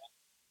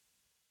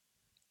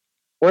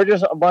 We're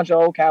just a bunch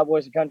of old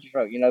cowboys and country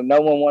folk,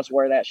 no one wants to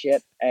wear that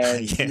shit,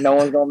 and Yeah. no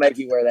one's gonna make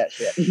you wear that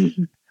shit.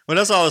 Well,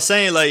 that's all I was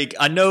saying. Like,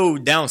 I know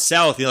down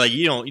south,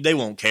 they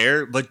won't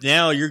care, but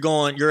now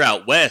you're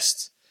out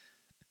west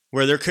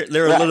where they're Right.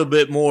 a little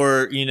bit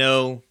more,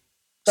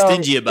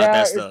 stingy about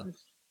that stuff.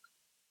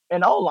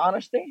 In all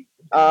honesty,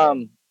 out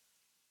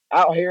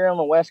here on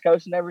the West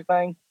Coast and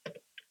everything,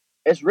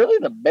 it's really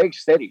the big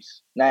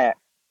cities that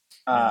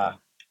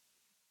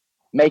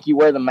make you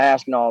wear the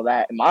mask and all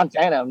that. In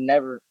Montana, I've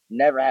never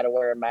had to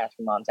wear a mask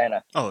in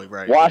Montana. Oh,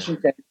 right.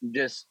 Washington,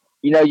 just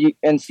you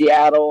in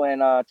Seattle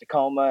and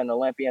Tacoma and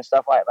Olympia and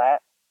stuff like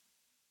that.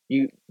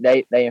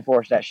 They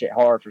enforce that shit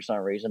hard for some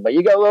reason. But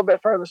you go a little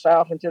bit further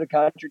south into the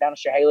country, down to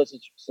Chehalis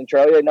and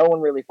Centralia, no one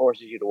really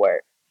forces you to wear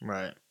it.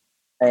 Right.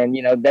 And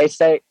they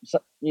say,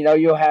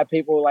 you'll have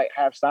people like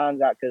have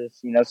signs out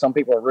because some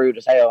people are rude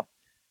as hell.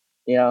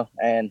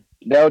 And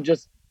they'll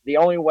just, the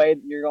only way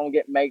you're gonna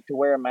get made to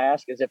wear a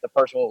mask is if the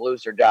person will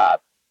lose their job.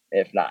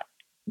 If not,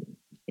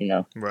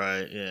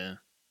 Right. Yeah.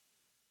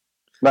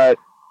 But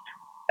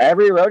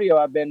every rodeo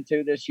I've been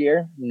to this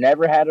year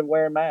never had to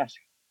wear a mask.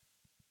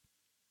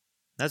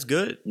 That's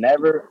good.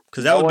 Never,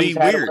 because that would be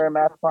had to weird. wear a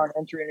mask upon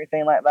entry or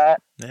anything like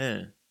that.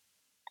 Yeah.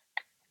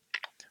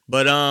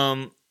 But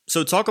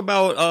so talk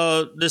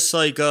about this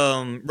like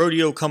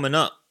rodeo coming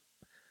up.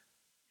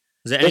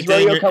 Is there This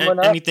rodeo coming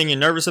up, anything you're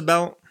nervous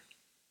about?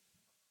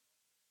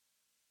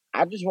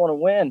 I just want to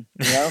win.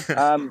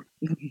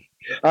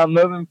 I'm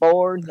moving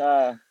forward.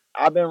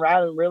 I've been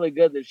riding really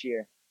good this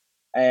year,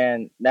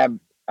 and I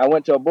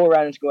went to a bull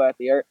riding school at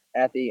the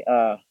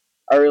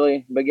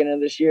early beginning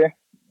of this year,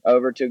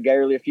 over to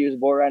Gary Fuse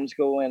Bull Riding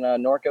School in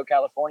Norco,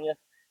 California,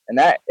 and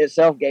that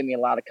itself gave me a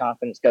lot of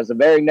confidence because the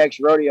very next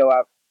rodeo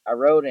I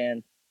rode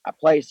in, I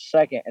placed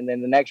second, and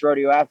then the next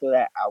rodeo after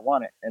that, I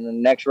won it, and then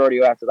the next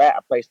rodeo after that, I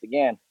placed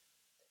again,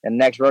 and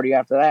the next rodeo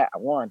after that, I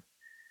won.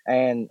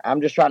 And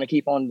I'm just trying to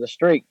keep on the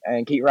streak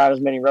and keep riding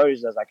as many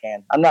rodeos as I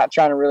can. I'm not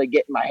trying to really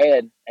get in my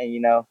head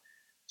and,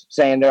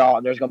 saying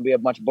there's going to be a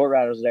bunch of bull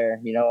riders there,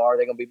 are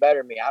they going to be better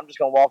than me? I'm just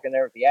going to walk in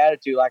there with the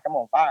attitude like I'm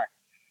on fire,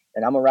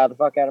 and I'm going to ride the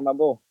fuck out of my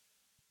bull.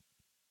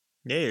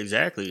 Yeah,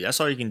 exactly. That's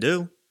all you can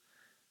do.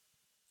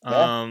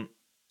 Yeah.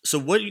 So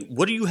what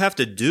do you have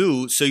to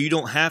do so you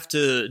don't have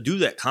to do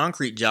that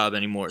concrete job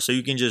anymore? So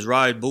you can just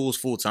ride bulls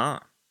full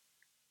time?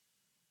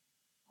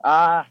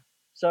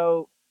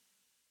 So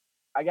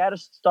I got to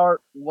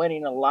start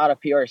winning a lot of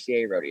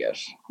PRCA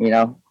rodeos.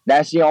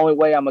 That's the only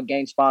way I'm going to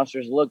gain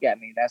sponsors to look at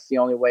me. That's the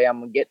only way I'm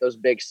going to get those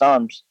big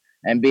sums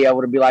and be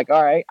able to be like,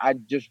 all right, I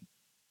just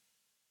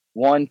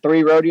won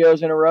 3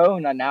 rodeos in a row,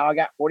 and now I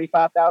got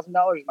 $45,000 in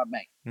my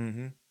bank.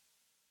 Mm-hmm.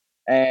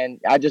 And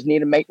I just need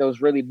to make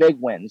those really big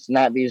wins,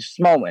 not these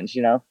small wins,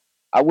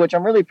 which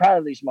I'm really proud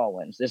of these small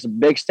wins. It's a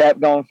big step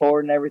going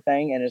forward and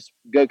everything, and it's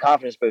good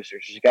confidence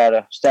boosters. You got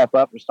to step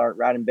up and start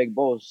riding big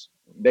bulls,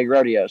 big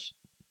rodeos.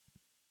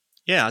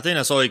 Yeah, I think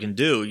that's all you can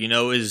do,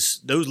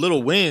 is those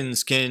little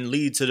wins can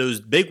lead to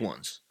those big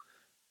ones.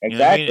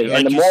 Exactly. You know what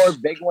I mean? And the more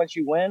big ones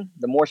you win,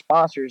 the more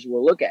sponsors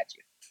will look at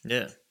you.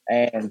 Yeah.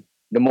 And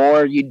the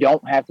more you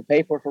don't have to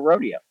pay for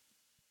rodeo.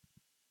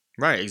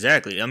 Right,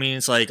 exactly. I mean,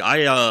 it's like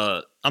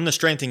I'm the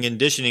strength and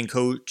conditioning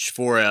coach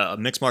for a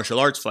mixed martial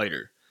arts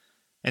fighter.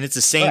 And it's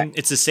the same Right.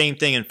 It's the same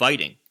thing in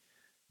fighting.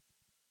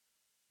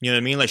 You know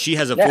what I mean? Like she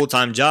has a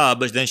full-time job,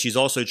 but then she's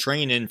also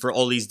training for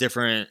all these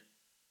different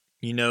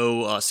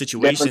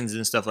situations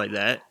and stuff like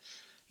that.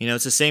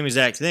 It's the same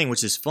exact thing,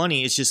 which is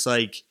funny. It's just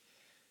like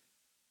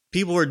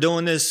people are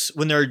doing this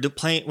when they're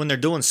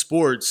doing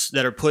sports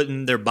that are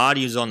putting their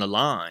bodies on the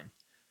line.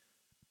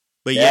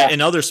 But yet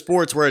in other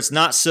sports where it's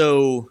not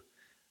so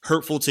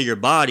hurtful to your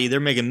body, they're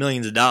making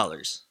millions of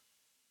dollars.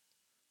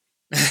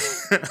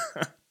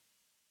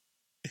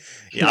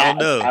 Yeah, I don't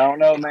know. I don't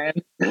know,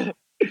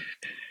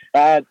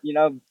 man.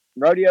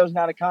 Rodeo's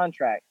not a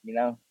contract.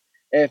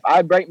 If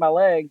I break my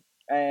leg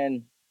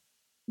and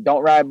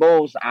don't ride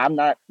bulls, I'm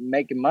not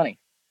making money.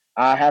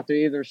 I have to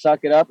either suck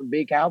it up and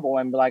be a cowboy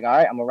and be like, all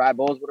right, I'm gonna ride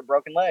bulls with a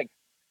broken leg.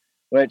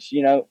 Which,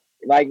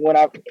 like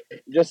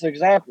just an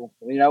example,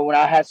 when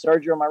I had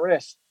surgery on my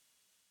wrist,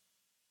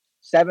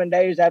 7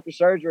 days after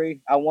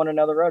surgery, I won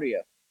another rodeo.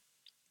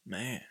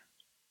 Man.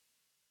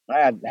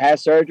 I had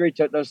surgery,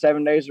 took those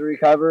 7 days to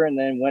recover, and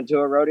then went to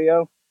a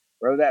rodeo,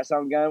 rode that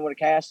some gun with a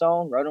cast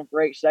on, rode them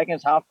for 8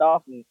 seconds, hopped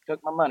off, and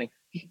took my money.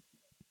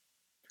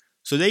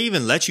 So they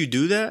even let you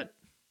do that?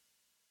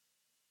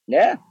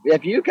 Yeah.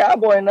 If you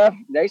cowboy enough,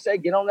 they say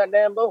get on that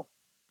damn bull.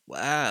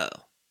 Wow.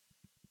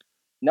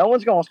 No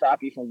one's going to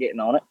stop you from getting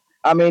on it.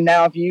 I mean,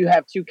 now if you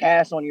have 2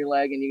 casts on your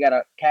leg and you got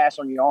a cast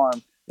on your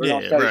arm, we're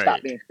going to tell you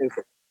stop being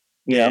stupid.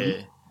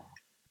 Yeah.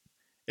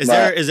 Is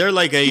there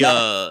like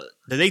a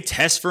do they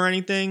test for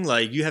anything?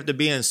 Like you have to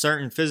be in a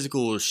certain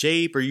physical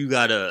shape, or you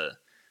gotta,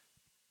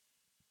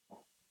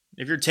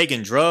 if you're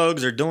taking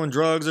drugs or doing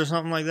drugs or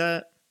something like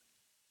that?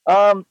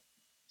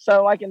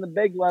 So like in the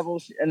big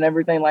levels and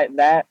everything like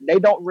that, they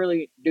don't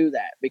really do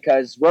that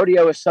because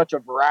rodeo is such a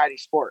variety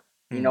sport.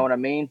 You know what I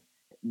mean?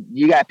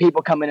 You got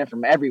people coming in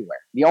from everywhere.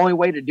 The only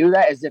way to do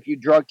that is if you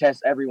drug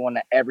test everyone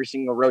at every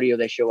single rodeo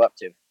they show up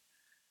to.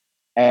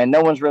 And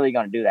no one's really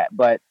going to do that.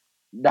 But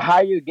the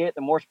higher you get,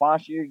 the more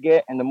sponsors you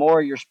get, and the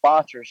more your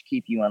sponsors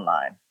keep you in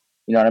line.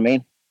 You know what I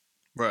mean?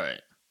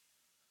 Right.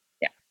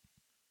 Yeah.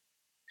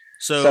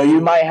 So you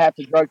might have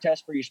to drug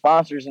test for your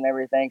sponsors and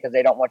everything because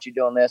they don't want you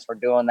doing this or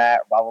doing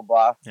that, blah, blah,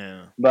 blah.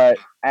 Yeah. But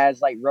as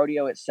like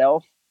rodeo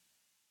itself,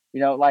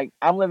 like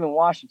I'm living in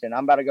Washington.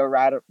 I'm about to go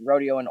ride a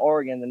rodeo in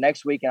Oregon. The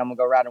next weekend, I'm going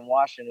to go ride in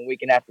Washington. The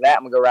weekend after that,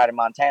 I'm going to go ride in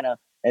Montana.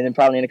 And then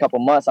probably in a couple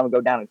of months, I'm going to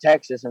go down to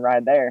Texas and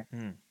ride there.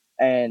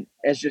 And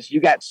it's just, you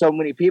got so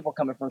many people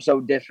coming from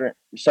so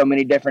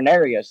many different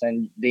areas.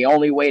 And the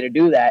only way to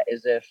do that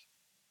is if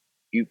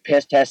you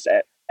piss test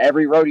at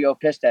every rodeo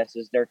piss tests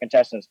their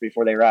contestants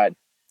before they ride.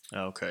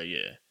 Okay.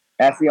 Yeah.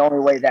 That's the only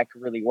way that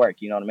could really work.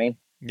 You know what I mean?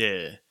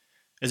 Yeah.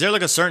 Is there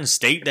like a certain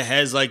state that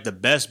has like the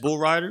best bull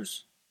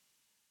riders?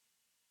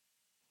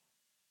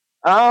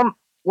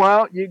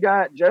 Well, you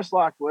got Jess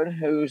Lockwood,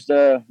 who's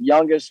the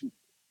youngest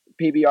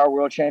PBR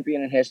world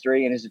champion in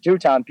history and is a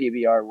two-time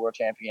PBR world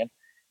champion,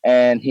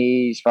 and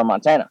he's from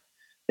Montana.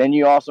 Then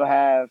you also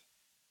have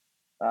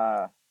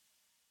uh,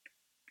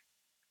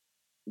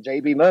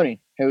 JB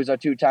Mooney, who's a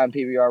two-time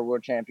PBR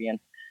world champion,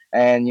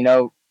 and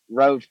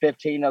rode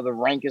 15 of the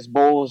rankest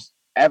bulls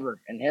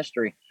ever in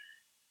history,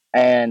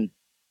 and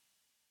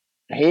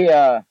he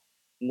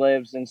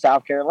lives in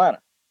South Carolina.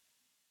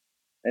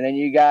 And then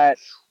you got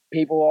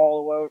people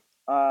all the way,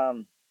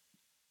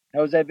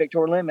 Jose Victor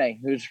Leme,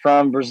 who's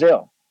from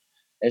Brazil.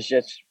 It's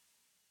just,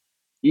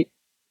 it's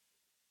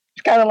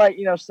kind of like,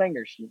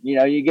 singers.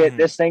 You get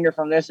this singer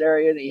from this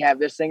area, then you have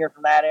this singer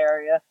from that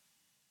area.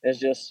 It's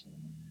just,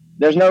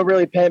 there's no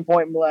really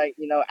pinpoint, like,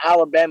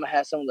 Alabama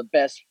has some of the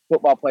best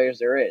football players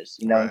there is,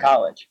 Right. in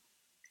college.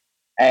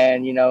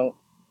 And,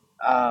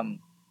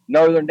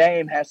 Notre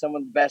Dame has some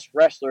of the best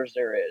wrestlers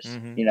there is.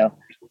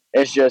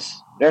 It's just,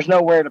 there's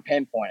nowhere to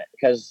pinpoint it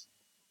because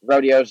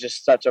rodeo is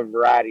just such a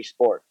variety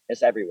sport.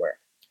 It's everywhere.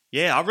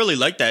 Yeah, I really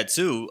like that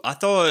too.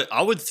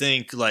 I would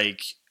think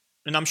like,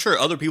 and I'm sure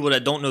other people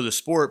that don't know the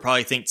sport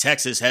probably think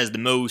Texas has the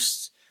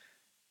most,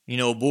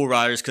 bull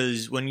riders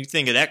because when you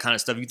think of that kind of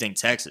stuff, you think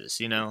Texas,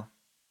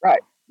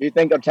 Right. You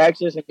think of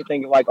Texas and you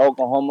think of like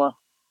Oklahoma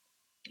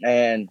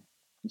and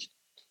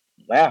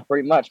yeah,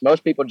 pretty much.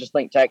 Most people just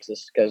think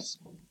Texas because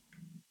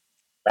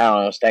I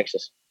don't know, it's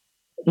Texas.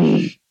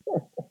 Yeah,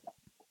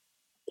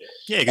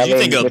 because you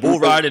think of bull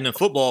riding and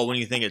football when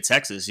you think of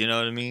Texas, you know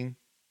what I mean?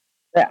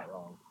 Yeah.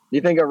 You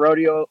think of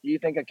rodeo, you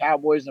think of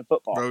cowboys and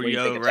football.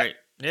 Rodeo, right.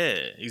 Yeah,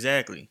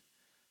 exactly.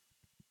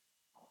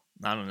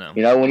 I don't know.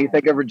 When you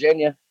think of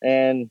Virginia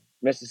and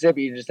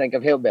Mississippi, you just think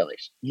of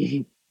hillbillies.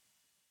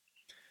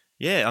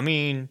 Yeah, I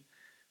mean,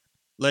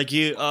 like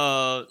you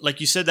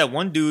said that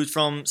one dude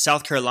from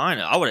South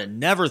Carolina. I would have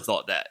never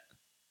thought that.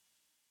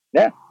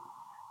 Yeah.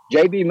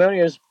 JB Mooney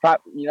is,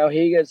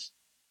 he gets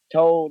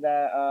told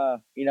that,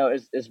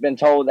 it's been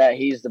told that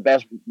he's the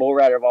best bull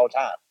rider of all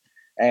time.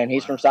 And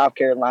he's from South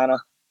Carolina.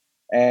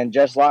 And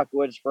Jess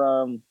Lockwood's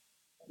from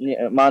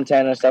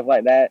Montana and stuff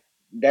like that.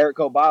 Derek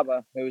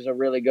Obaba, who's a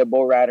really good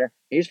bull rider,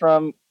 he's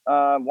from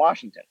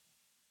Washington.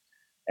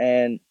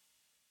 And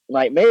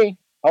like me,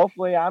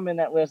 hopefully I'm in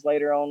that list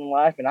later on in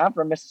life, and I'm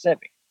from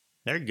Mississippi.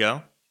 There you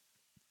go.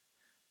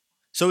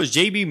 So is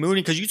JB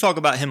Mooney, because you talk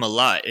about him a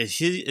lot, is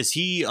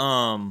he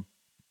kind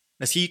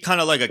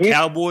of like a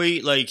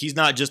cowboy? Like he's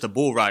not just a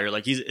bull rider.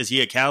 Like is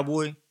he a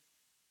cowboy?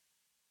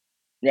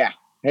 Yeah.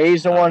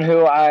 He's the one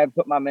who I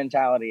put my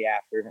mentality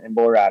after in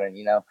bull riding,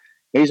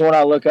 He's the one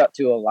I look up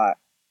to a lot.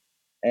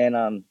 And,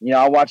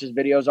 I watch his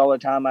videos all the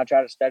time. I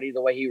try to study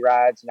the way he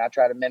rides and I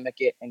try to mimic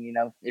it. And,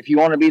 if you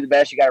want to be the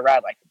best, you got to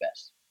ride like the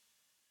best.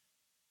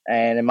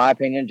 And in my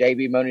opinion,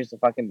 JB Mooney's the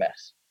fucking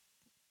best.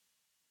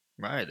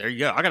 Right. There you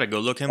go. I got to go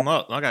look him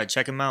up. I got to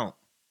check him out.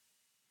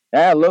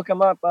 Yeah, look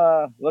him up.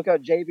 Look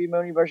up JB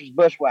Mooney versus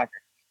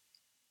Bushwhacker.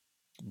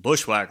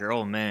 Bushwhacker.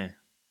 Oh, man.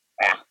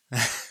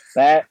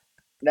 Yeah.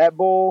 That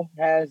bull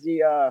has he's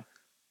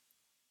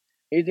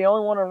the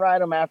only one to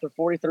ride him after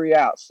 43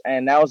 outs.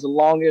 And that was the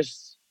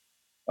longest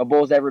a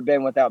bull's ever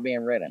been without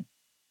being ridden.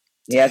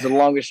 He has the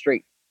longest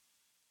streak.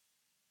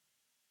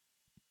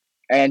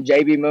 And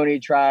JB Mooney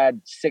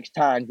tried 6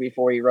 times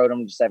before he rode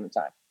him the 7th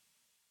time.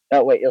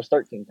 No, wait, it was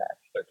 13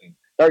 times.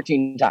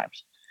 13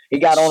 times. He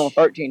got on him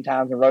 13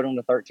 times and rode him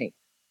the 13th.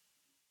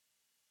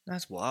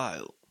 That's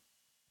wild.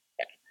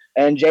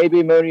 And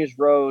JB Mooney's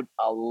rode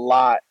a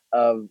lot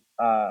of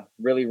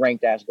really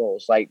ranked ass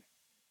bulls, like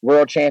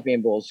world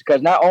champion bulls.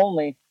 Because not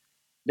only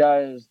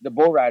does the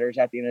bull riders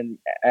at the end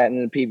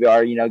of the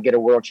PBR, get a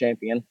world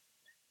champion,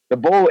 the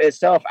bull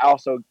itself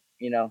also,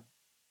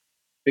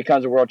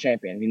 becomes a world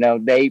champion.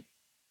 They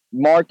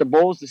mark the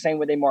bulls the same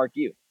way they mark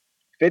you.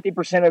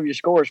 50% of your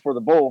score is for the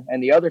bull,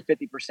 and the other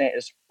 50%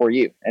 is for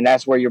you, and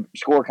that's where your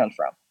score comes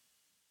from.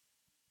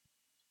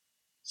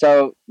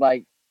 So,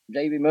 like,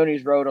 JB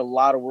Mooney's rode a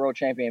lot of world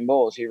champion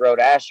bulls. He rode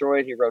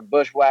Asteroid, he rode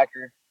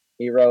Bushwhacker,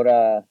 he rode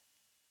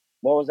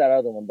what was that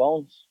other one?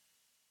 Bones?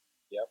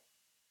 Yep.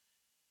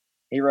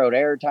 He rode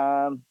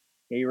Airtime.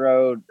 He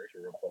rode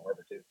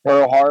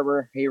Pearl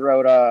Harbor. He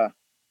rode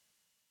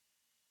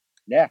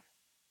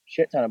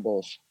shit ton of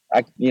bulls.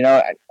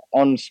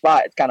 On the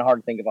spot, it's kind of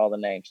hard to think of all the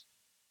names.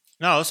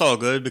 No, it's all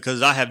good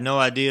because I have no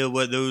idea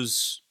what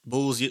those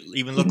bulls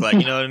even look like.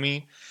 You know what I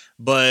mean?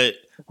 But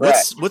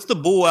what's the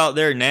bull out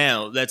there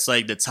now that's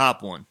like the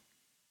top one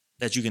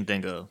that you can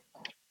think of?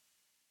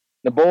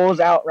 The bull's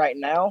out right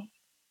now.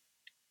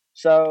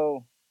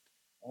 So,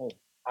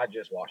 I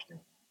just watched him.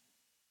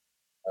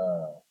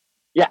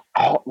 Yeah.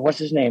 Oh, what's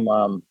his name?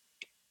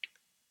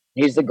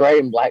 He's the gray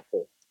and black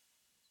bull.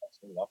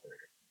 Smooth Operator.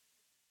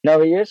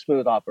 No, he is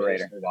Smooth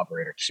Operator. Smooth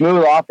Operator.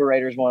 Smooth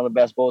Operator is one of the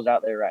best bulls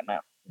out there right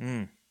now.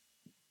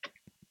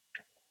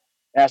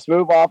 Yeah,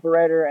 Smooth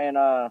Operator and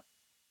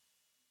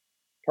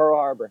Pearl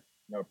Harbor.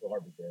 No, Pearl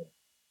Harbor's dead.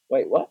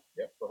 Wait, what?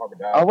 Yep, Pearl Harbor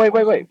died. Oh,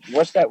 wait.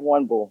 What's that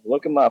one bull?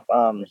 Look him up.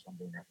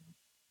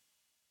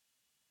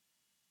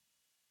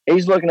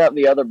 He's looking up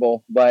the other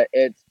bull, but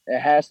it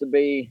has to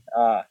be.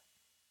 I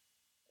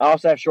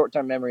also have short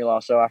term memory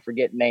loss, so I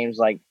forget names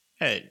like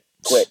Hey,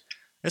 quick.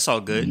 it's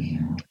all good.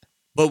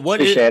 But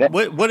Appreciate it.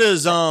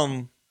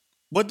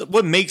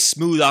 what makes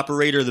Smooth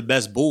Operator the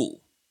best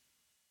bull?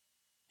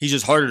 He's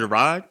just harder to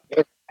ride.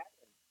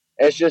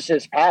 It's just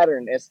his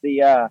pattern. It's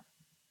the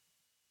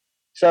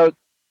so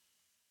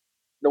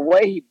the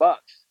way he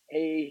bucks,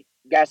 he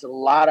got a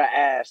lot of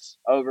ass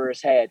over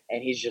his head,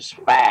 and he's just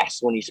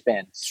fast when he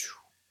spins.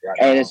 Right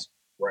And now, it's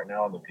right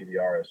now on the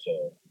PBR is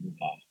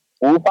Utah.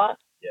 Whoopa.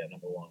 Yeah,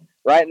 number one.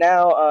 Right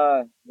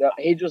now,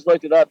 he just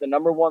looked it up. The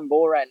number one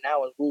bull right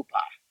now is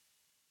Whoopa.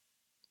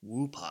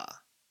 Whoopah.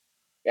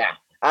 Yeah.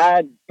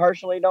 I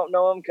personally don't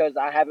know him because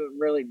I haven't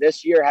really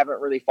this year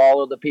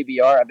followed the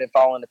PBR. I've been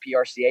following the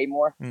PRCA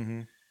more,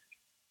 Mm-hmm.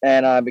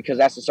 and because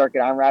that's the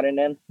circuit I'm riding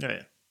in.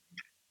 Yeah.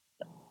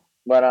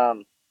 But Top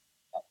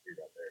three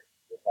right there.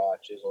 Utah,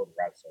 Chisel, and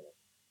Rat Center.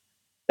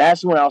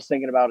 that's what I was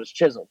thinking about is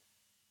Chisel.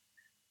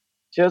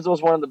 Chisel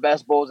is one of the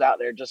best bulls out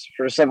there, just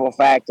for the simple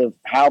fact of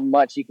how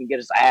much he can get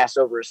his ass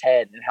over his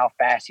head and how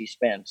fast he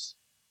spins.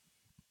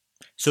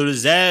 So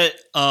does that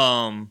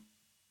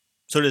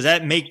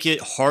make it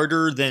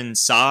harder than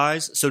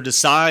size? So does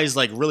size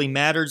like really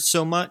matter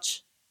so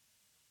much?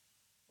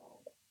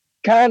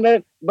 Kind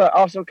of, but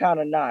also kind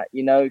of not,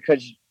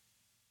 because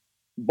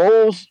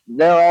bulls,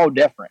 they're all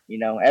different.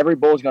 Every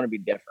bull's going to be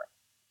different.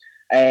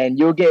 And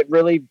you'll get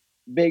really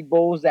big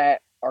bulls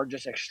that are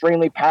just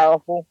extremely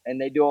powerful and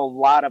they do a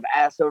lot of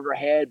ass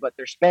overhead, but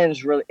their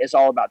spins really, it's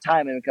all about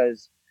timing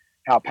because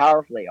how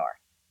powerful they are.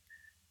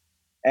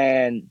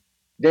 And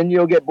then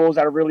you'll get bulls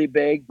that are really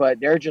big, but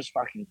they're just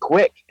fucking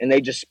quick and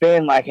they just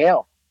spin like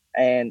hell.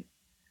 And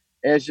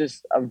it's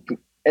just,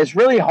 it's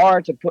really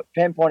hard to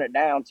pinpoint it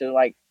down to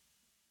like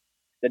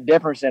the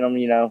difference in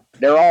them.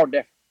 They're all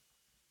different.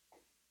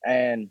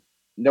 And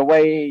the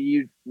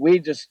way we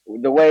just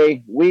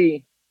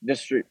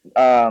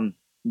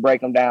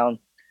break them down,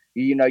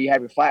 you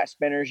have your flat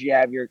spinners, you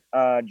have your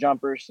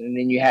jumpers, and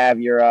then you have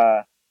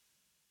your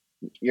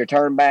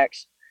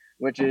turnbacks,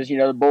 which is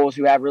the bulls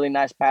who have really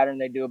nice pattern.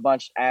 They do a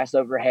bunch ass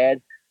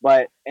overhead,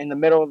 but in the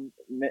middle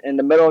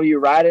of you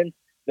riding,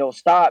 they'll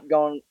stop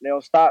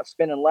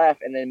spinning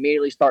left, and then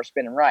immediately start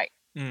spinning right.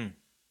 Mm.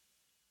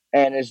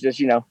 And it's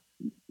just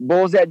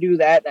bulls that do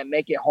that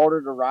make it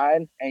harder to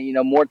ride,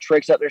 and more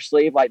tricks up their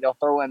sleeve, like they'll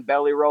throw in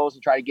belly rolls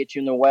and try to get you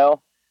in the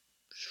well.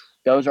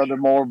 Those are the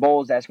more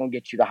bulls that's going to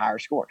get you the higher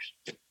scores.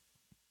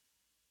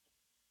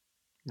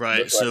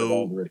 Right.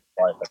 So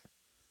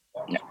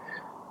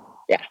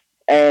yeah.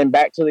 And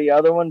back to the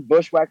other one,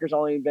 Bushwhacker's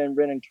only been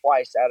ridden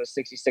twice out of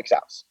 66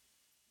 outs.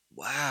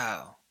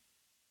 wow.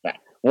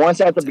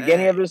 Once at the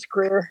beginning of his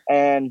career,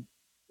 and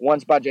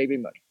once by JB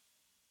Mooney.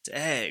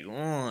 Dang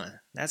on.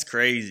 That's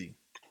crazy.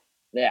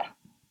 Yeah.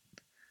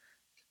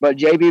 But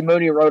JB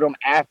Mooney rode him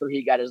after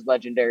he got his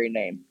legendary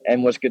name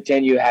and was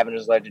continue having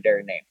his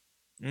legendary name.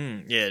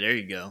 Yeah, there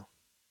you go.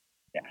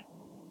 Yeah.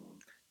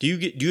 Do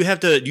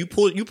you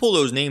pull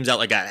those names out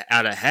like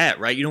out of hat,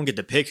 right? You don't get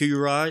to pick who you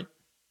ride?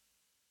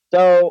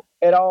 So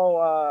it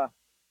all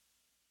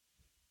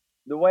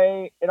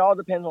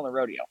depends on the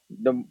rodeo.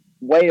 The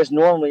way it's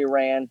normally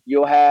ran,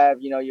 you'll have,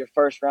 your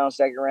first round,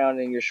 second round,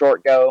 and your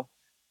short go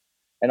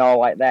and all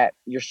like that.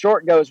 Your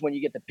short go is when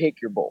you get to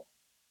pick your bull.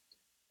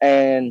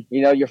 And,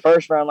 your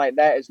first round like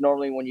that is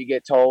normally when you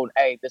get told,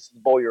 hey, this is the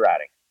bull you're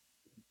riding.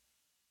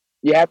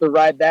 You have to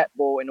ride that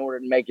bull in order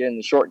to make it in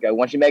the short go.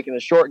 Once you make it in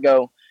the short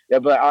go, they'll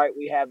be like, all right,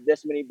 we have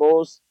this many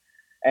bulls,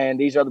 and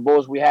these are the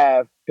bulls we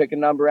have. Pick a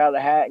number out of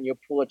the hat, and you'll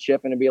pull a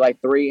chip, and it'll be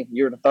like 3.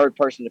 You're the third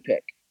person to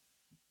pick.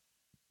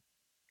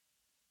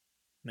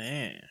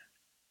 Man.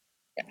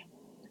 Yeah.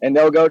 And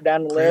they'll go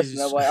down the list, and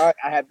they'll be like, all right,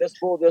 I have this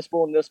bull, this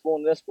bull, and this bull,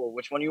 and this bull.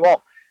 Which one you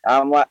want?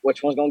 I'm like,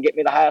 which one's going to get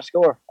me the highest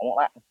score? I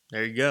want that one.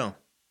 There you go.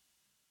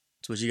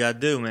 That's what you got to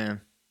do,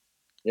 man.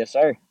 Yes,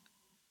 sir.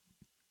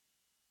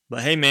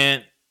 But hey,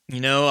 man,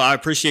 I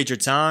appreciate your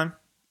time.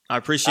 I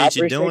appreciate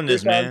you doing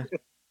this, man.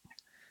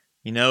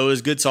 It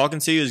was good talking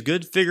to you. It was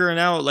good figuring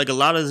out like a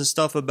lot of the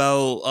stuff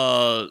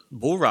about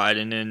bull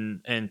riding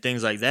and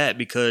things like that,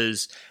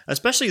 because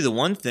especially the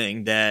one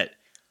thing that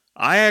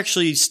I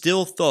actually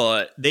still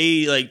thought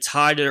they like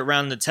tied it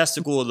around the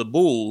testicle of the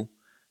bull.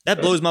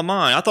 That blows my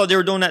mind. I thought they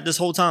were doing that this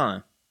whole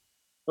time.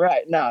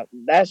 Right. No,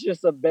 that's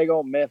just a big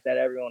old myth that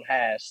everyone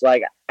has.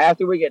 Like,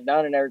 after we get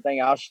done and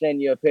everything, I'll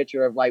send you a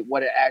picture of like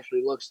what it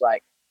actually looks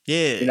like.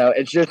 Yeah.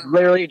 It's just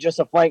literally just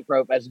a flank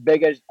rope as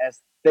thick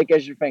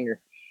as your finger.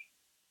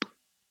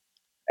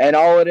 And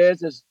all it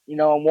is,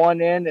 on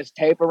one end is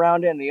tape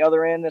around it, and the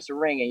other end is a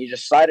ring, and you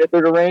just slide it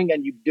through the ring,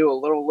 and you do a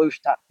little loose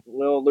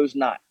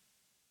knot.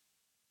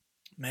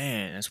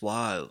 Man, that's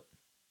wild.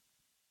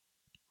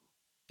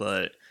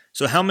 But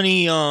so how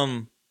many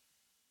times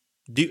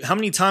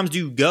do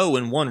you go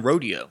in one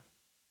rodeo?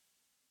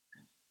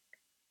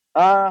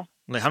 Like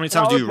how many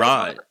times do you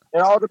ride?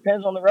 It all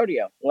depends on the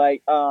rodeo.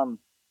 Like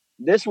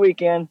this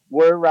weekend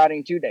we're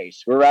riding 2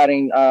 days. We're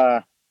riding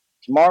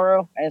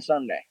tomorrow and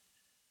Sunday.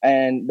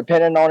 And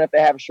depending on if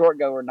they have a short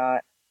go or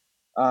not,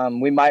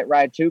 We might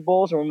ride 2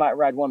 bulls, or we might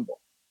ride 1 bull.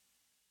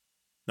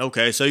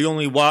 Okay, so you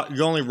only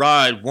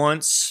ride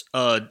once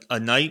a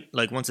night,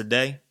 like once a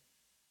day.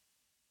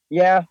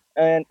 Yeah,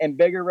 and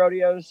bigger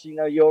rodeos,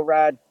 you'll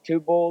ride 2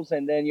 bulls,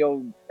 and then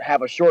you'll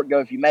have a short go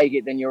if you make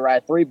it. Then you'll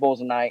ride 3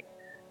 bulls a night,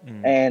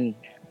 and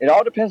it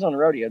all depends on the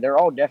rodeo. They're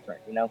all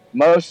different,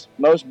 Most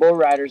bull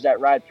riders that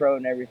ride pro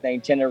and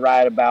everything tend to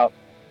ride about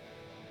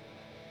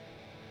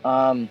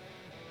 4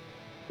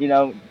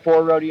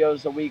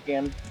 rodeos a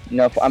weekend.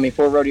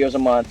 4 rodeos a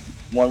month,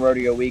 1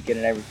 rodeo weekend,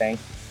 and everything.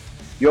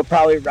 You'll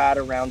probably ride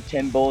around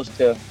 10 bulls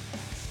to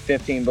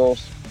 15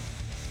 bulls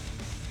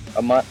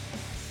a month.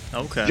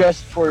 Okay.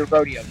 Just for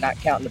rodeo, not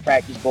counting the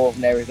practice bulls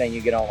and everything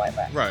you get on like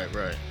that. Right.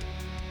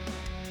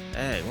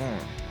 Hey,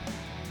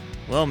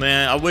 well,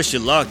 man, I wish you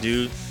luck,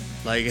 dude.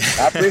 Like,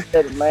 I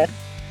appreciate it, man.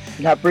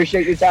 And I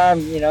appreciate your time,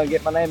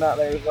 get my name out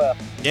there as well.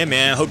 Yeah,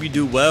 man, I hope you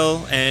do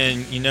well,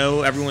 and,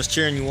 everyone's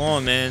cheering you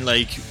on, man.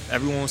 Like,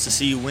 everyone wants to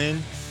see you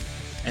win.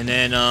 And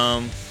then,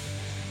 and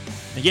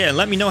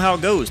let me know how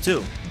it goes,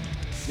 too.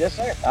 Yes,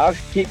 sir. I'll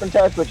keep in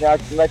touch with you. I'll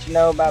let you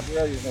know about the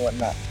rodeos and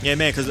whatnot. Yeah,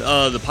 man, because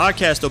the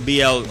podcast will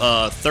be out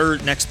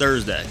next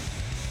Thursday.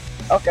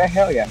 Okay,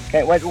 hell yeah.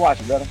 Can't wait to watch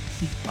it, brother.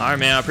 All right,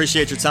 man, I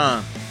appreciate your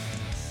time.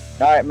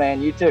 All right,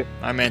 man. You too.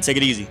 All right, man, take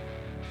it easy.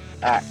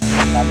 All right.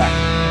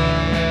 Bye-bye.